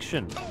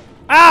conviction.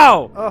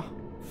 Ow! Oh.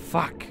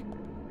 Fuck.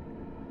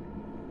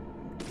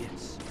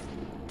 Yes.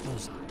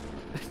 Bullseye.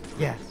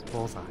 Yes.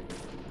 Bullseye.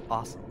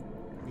 Awesome.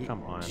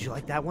 Come on. Did you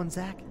like that one,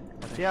 Zach?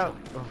 Watch out.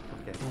 Oh,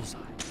 okay. Bullseye.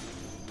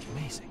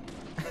 Amazing.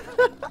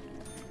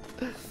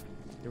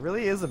 It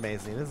really is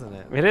amazing, isn't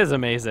it? It is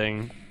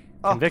amazing.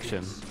 Oh.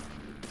 Conviction. Yes.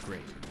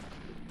 Great.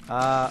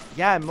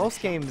 Yeah, in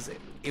most games,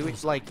 it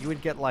was like, you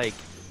would get, like,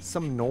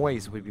 some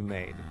noise would be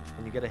made,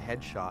 and you get a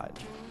headshot.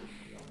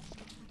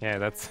 Yeah,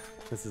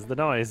 this is the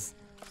noise.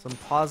 Some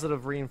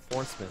positive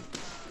reinforcement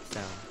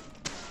sound.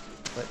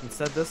 But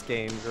instead this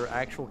game, your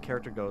actual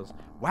character goes,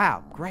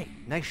 wow, great,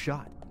 nice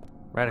shot.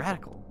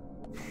 Radical.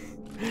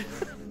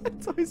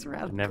 It's always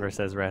radical. Never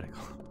says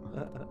radical.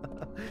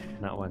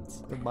 Not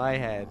once. In my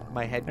head.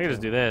 My head. I can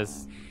just do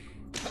this.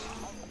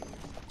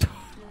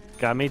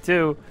 Got me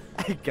too.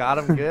 I got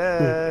him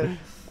good.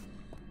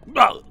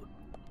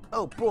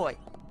 Oh, boy.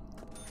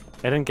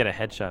 I didn't get a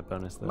headshot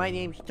bonus though. My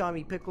name's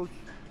Tommy Pickles,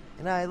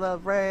 and I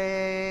love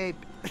rape.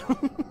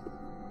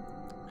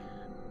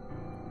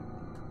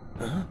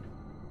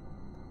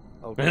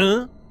 Okay.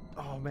 Huh?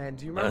 Oh man,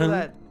 do you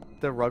remember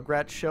the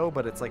Rugrats show?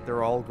 But it's like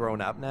they're all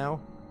grown up now.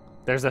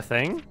 There's a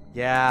thing?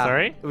 Yeah.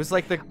 Sorry? It was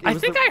like the. I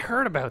think I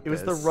heard about It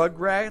was the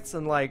Rugrats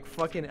in like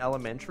fucking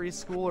elementary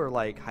school or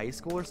like high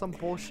school or some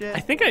bullshit. I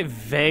think I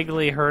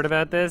vaguely heard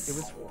about this. It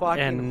was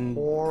fucking and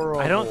horrible.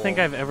 I don't think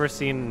I've ever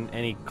seen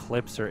any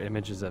clips or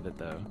images of it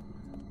though.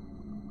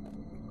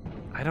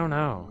 I don't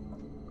know.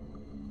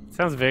 It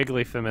sounds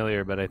vaguely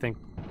familiar, but I think.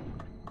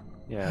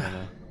 Yeah, I don't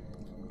know.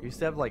 I used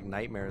to have like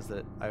nightmares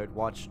that I would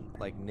watch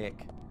like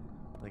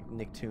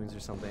Nicktoons or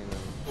something,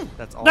 and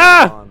that's all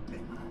Ah! on.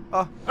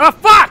 Oh, Oh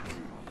fuck!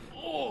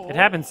 It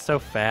happens so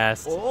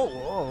fast.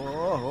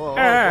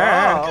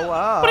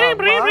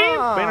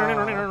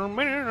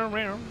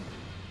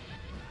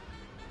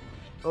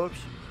 Oops.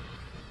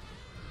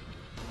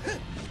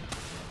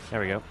 There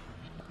we go.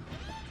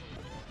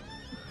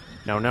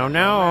 No, no,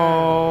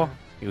 no!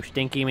 You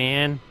stinky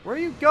man. Where are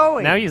you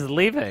going? Now he's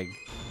leaving.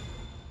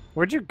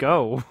 Where'd you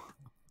go?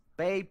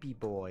 Baby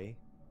boy.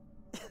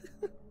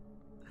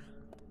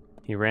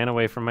 He ran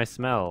away from my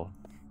smell.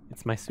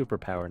 It's my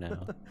superpower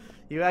now.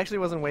 He actually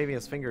wasn't waving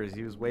his fingers.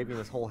 He was waving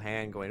his whole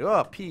hand going,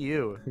 oh,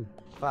 P.U.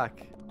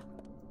 Fuck.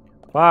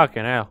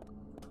 Fucking hell.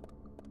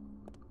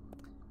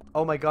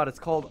 Oh my god, it's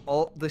called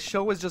all. The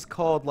show was just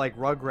called like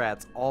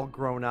Rugrats, All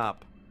Grown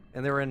Up,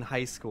 and they were in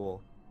high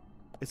school.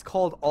 It's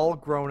called All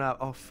Grown Up.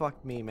 Oh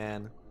fuck me,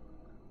 man.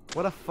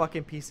 What a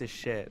fucking piece of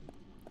shit.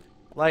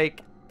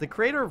 Like the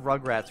creator of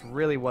Rugrats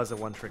really was a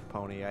one-trick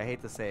pony. I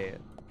hate to say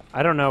it,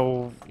 I don't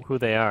know who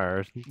they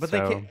are. but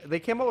so... they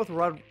came up with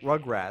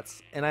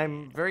Rugrats, and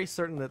I'm very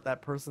certain that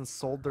that person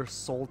sold their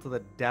soul to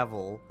the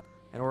devil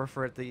in order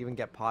for it to even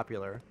get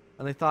popular.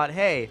 And they thought,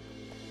 hey,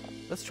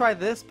 let's try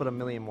this, but a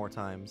million more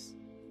times.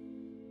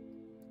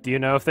 Do you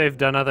know if they've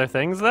done other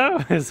things though?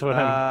 Is what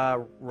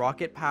I'm...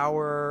 Rocket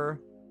Power,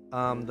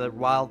 the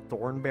Wild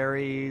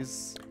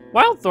Thornberries.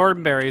 Wild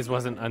Thornberries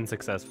wasn't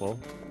unsuccessful.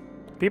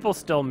 People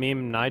still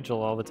meme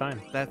Nigel all the time.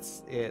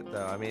 That's it,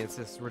 though. I mean, it's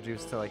just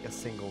reduced to like a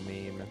single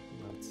meme.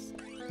 That's...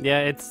 Yeah,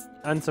 it's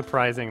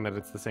unsurprising that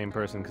it's the same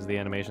person because the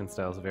animation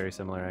style is very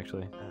similar,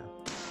 actually. Yeah.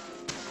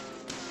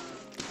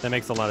 That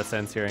makes a lot of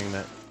sense hearing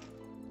that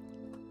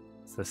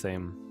it's the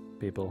same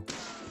people.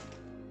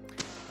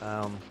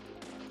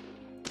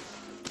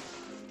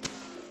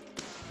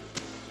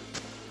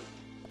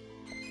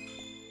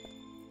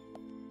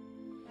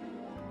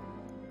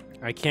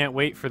 I can't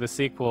wait for the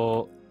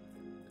sequel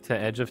to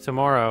Edge of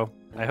Tomorrow.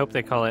 I hope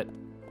they call it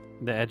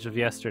The Edge of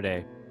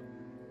Yesterday.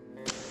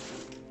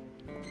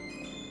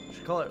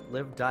 Should call it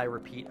Live, Die,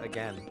 Repeat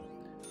again.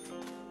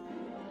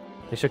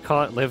 They should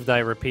call it Live, Die,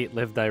 Repeat,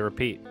 Live, Die,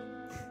 Repeat.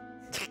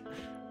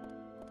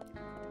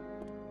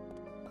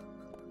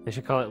 They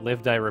should call it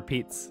Live, Die,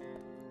 Repeats.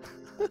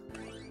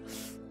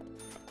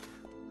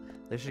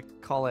 They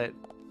should call it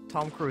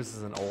Tom Cruise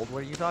isn't old. What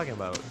are you talking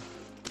about?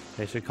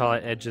 They should call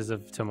it Edges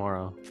of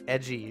Tomorrow.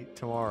 Edgy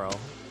Tomorrow.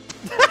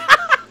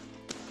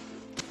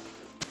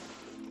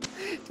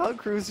 Tom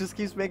Cruise just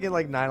keeps making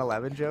like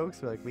 9/11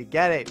 jokes. We're like, we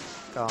get it.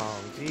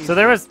 Oh, geez. So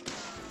there was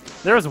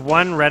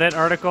one Reddit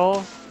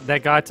article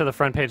that got to the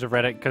front page of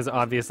Reddit because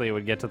obviously it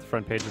would get to the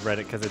front page of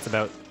Reddit because it's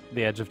about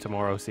the Edge of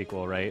Tomorrow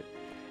sequel, right?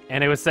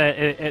 And it was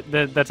said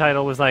the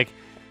title was like,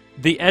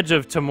 "The Edge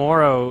of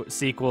Tomorrow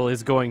sequel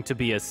is going to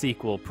be a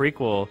sequel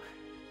prequel."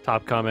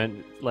 Top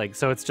comment, like,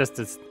 so it's just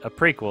a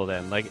prequel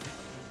then. Like,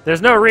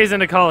 there's no reason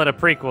to call it a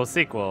prequel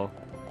sequel.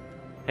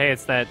 Hey,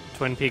 it's that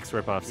Twin Peaks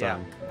ripoff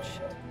song.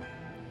 Yeah.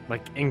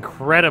 Like,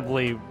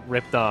 incredibly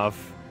ripped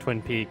off Twin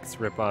Peaks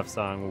ripoff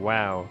song.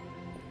 Wow.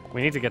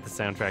 We need to get the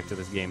soundtrack to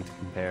this game to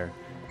compare.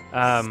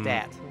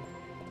 Stat.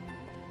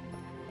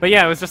 But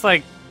yeah, it was just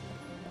like,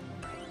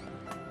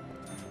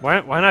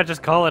 why not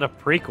just call it a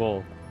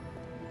prequel?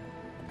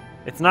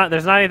 It's not.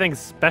 There's not anything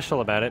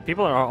special about it.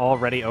 People are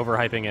already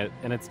overhyping it,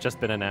 and it's just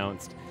been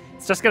announced.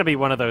 It's just gonna be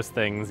one of those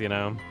things, you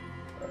know.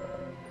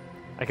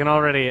 I can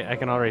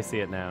already see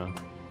it now.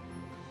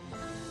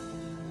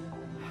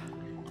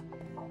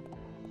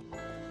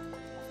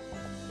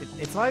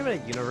 It's not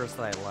even a universe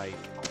that I like.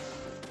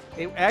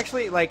 It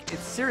actually, like, it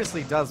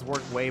seriously does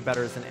work way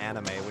better as an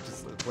anime, which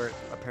is where it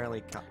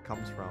apparently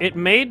comes from. It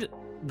made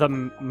the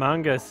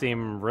manga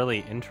seem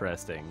really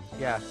interesting.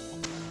 Yeah.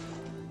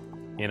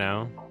 You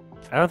know.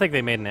 I don't think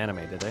they made an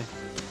anime, did they?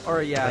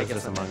 Or yeah, I That's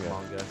guess just a I meant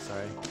manga. manga.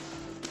 Sorry.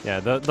 Yeah,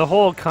 the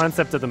whole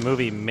concept of the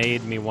movie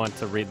made me want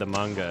to read the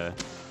manga.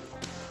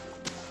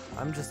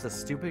 I'm just a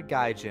stupid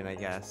gaijin, I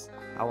guess.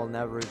 I will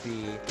never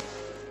be,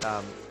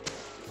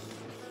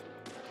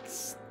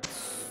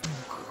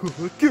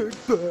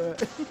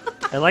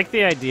 I like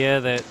the idea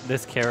that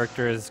this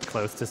character is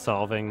close to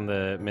solving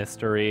the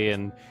mystery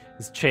and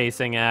is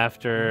chasing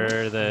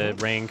after the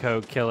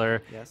raincoat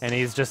killer, Yes. and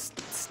he's just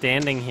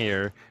standing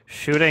here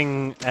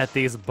shooting at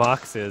these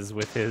boxes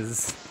with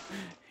his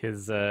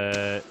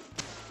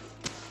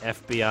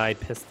FBI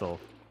pistol.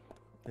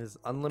 His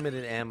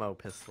unlimited ammo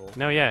pistol.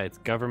 No, yeah, it's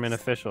government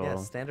official. Yeah,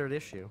 standard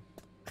issue.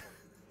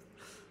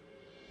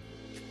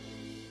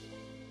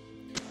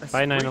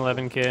 Bye,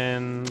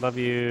 9/11 Love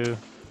you.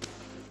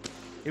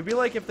 It'd be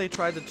like if they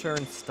tried to turn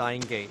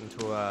Steingate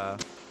into a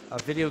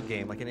video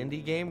game, like an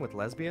indie game with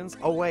lesbians.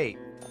 Oh wait,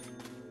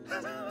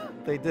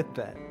 they did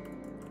that.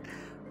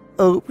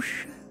 Oh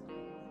shit.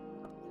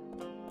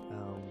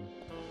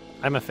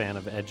 I'm a fan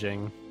of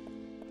edging.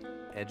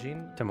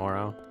 Edging?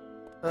 Tomorrow.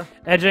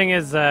 Edging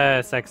is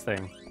a sex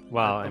thing.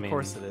 Well, I mean, of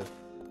course it is.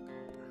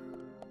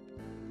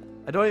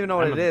 I don't even know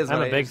what it is.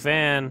 I'm a big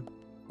fan.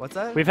 What's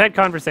that? We've had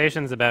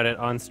conversations about it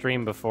on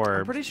stream before.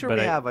 I'm pretty sure but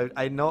we have.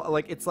 I know,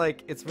 like it's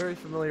very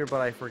familiar, but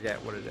I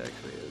forget what it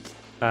actually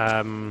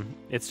is.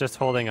 It's just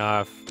holding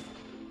off.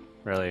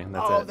 Really,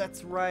 that's it.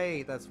 That's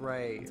right. That's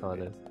right. That's all it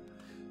is.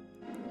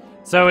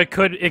 So it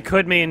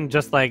could mean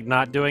just like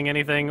not doing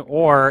anything,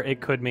 or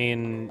it could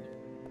mean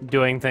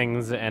doing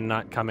things and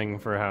not coming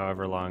for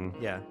however long.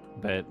 Yeah.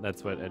 But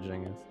that's what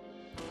edging is.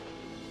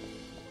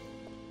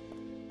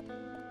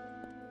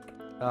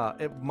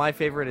 My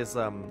favorite is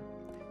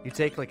you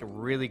take like a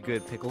really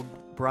good pickled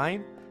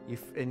brine,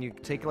 and you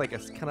take like a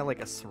kind of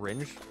like a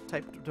syringe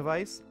type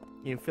device.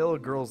 You fill a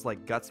girl's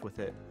like guts with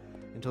it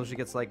until she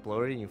gets like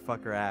bloated, and you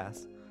fuck her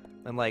ass.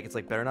 And like it's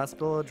like better not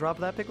spill a drop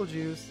of that pickle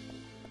juice.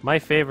 My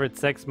favorite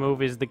sex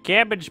move is the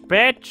cabbage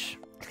patch.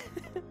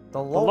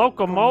 The The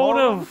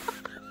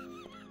locomotive.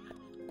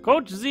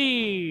 Coach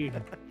Z.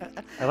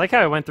 I like how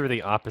I went through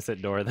the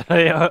opposite door that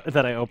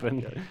I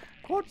opened.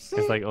 Coach Z.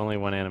 It's like only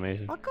one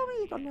animation. How come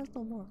you don't have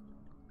no more?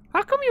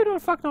 How come you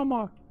don't fuck no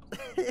more?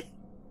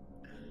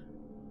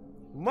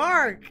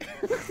 Mark.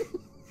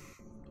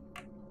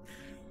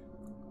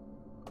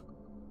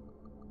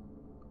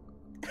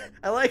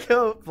 I like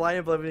how Blind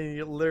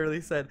Oblivion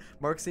literally said,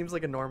 Mark seems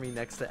like a normie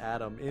next to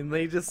Adam. And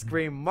they just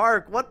scream,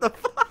 Mark, what the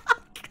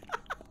fuck?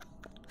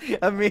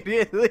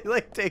 Immediately,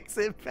 like, takes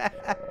it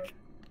back.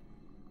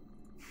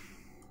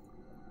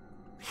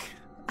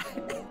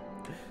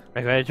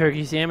 I got a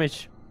turkey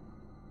sandwich.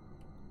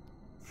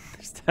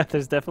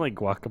 There's definitely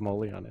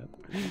guacamole on it.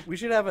 We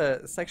should have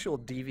a sexual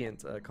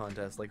deviant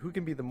contest. Like, who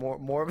can be the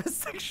more of a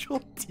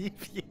sexual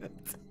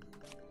deviant?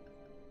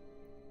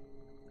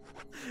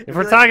 If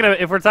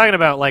we're talking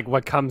about like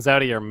what comes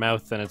out of your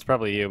mouth, then it's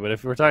probably you. But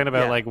if we're talking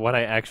about like what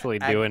I actually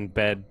do in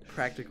bed,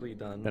 practically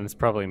done, then it's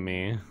probably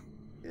me.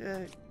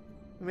 Yeah,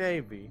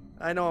 maybe.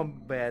 I know I'm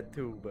bad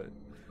too, but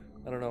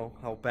I don't know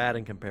how bad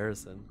in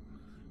comparison.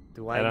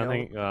 I don't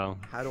think. Well,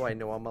 how do I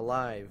know I'm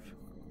alive?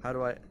 How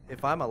do I?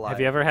 If I'm alive.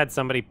 Have you ever had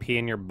somebody pee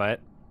in your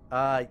butt?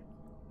 No.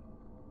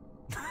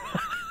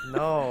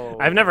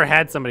 I've never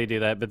had somebody do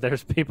that, but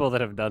there's people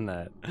that have done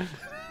that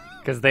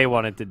because they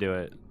wanted to do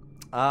it.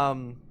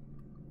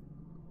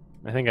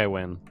 I think I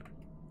win.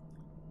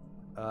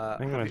 I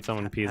think when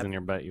someone pees in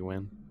your butt, you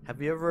win.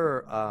 Have you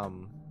ever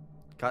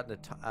gotten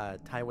a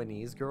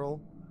Taiwanese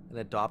girl and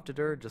adopted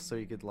her just so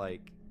you could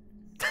like?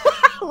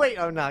 Wait,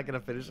 I'm not gonna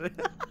finish it.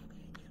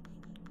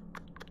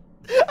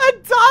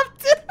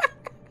 Adopted her.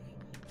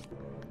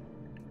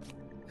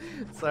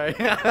 Sorry,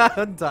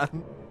 I'm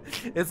done.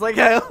 It's like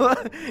I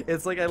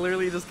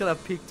literally just kind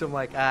of peeked. I'm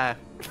like, I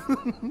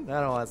don't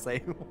want to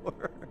say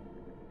more.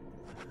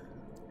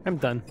 I'm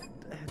done.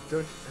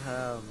 Don't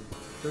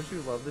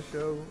you love the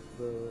show?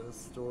 The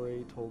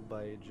story told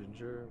by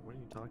Ginger? What are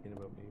you talking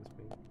about,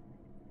 Mainspeed?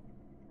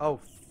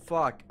 Oh,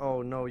 fuck.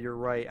 Oh, no, you're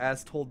right.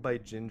 As told by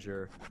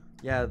Ginger.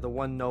 Yeah, the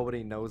one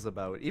nobody knows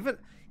about.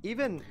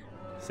 Even...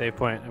 Save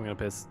point. I'm gonna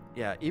piss.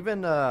 Yeah,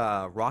 even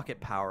Rocket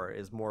Power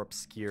is more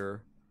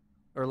obscure.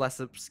 Or less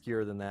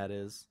obscure than that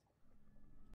is.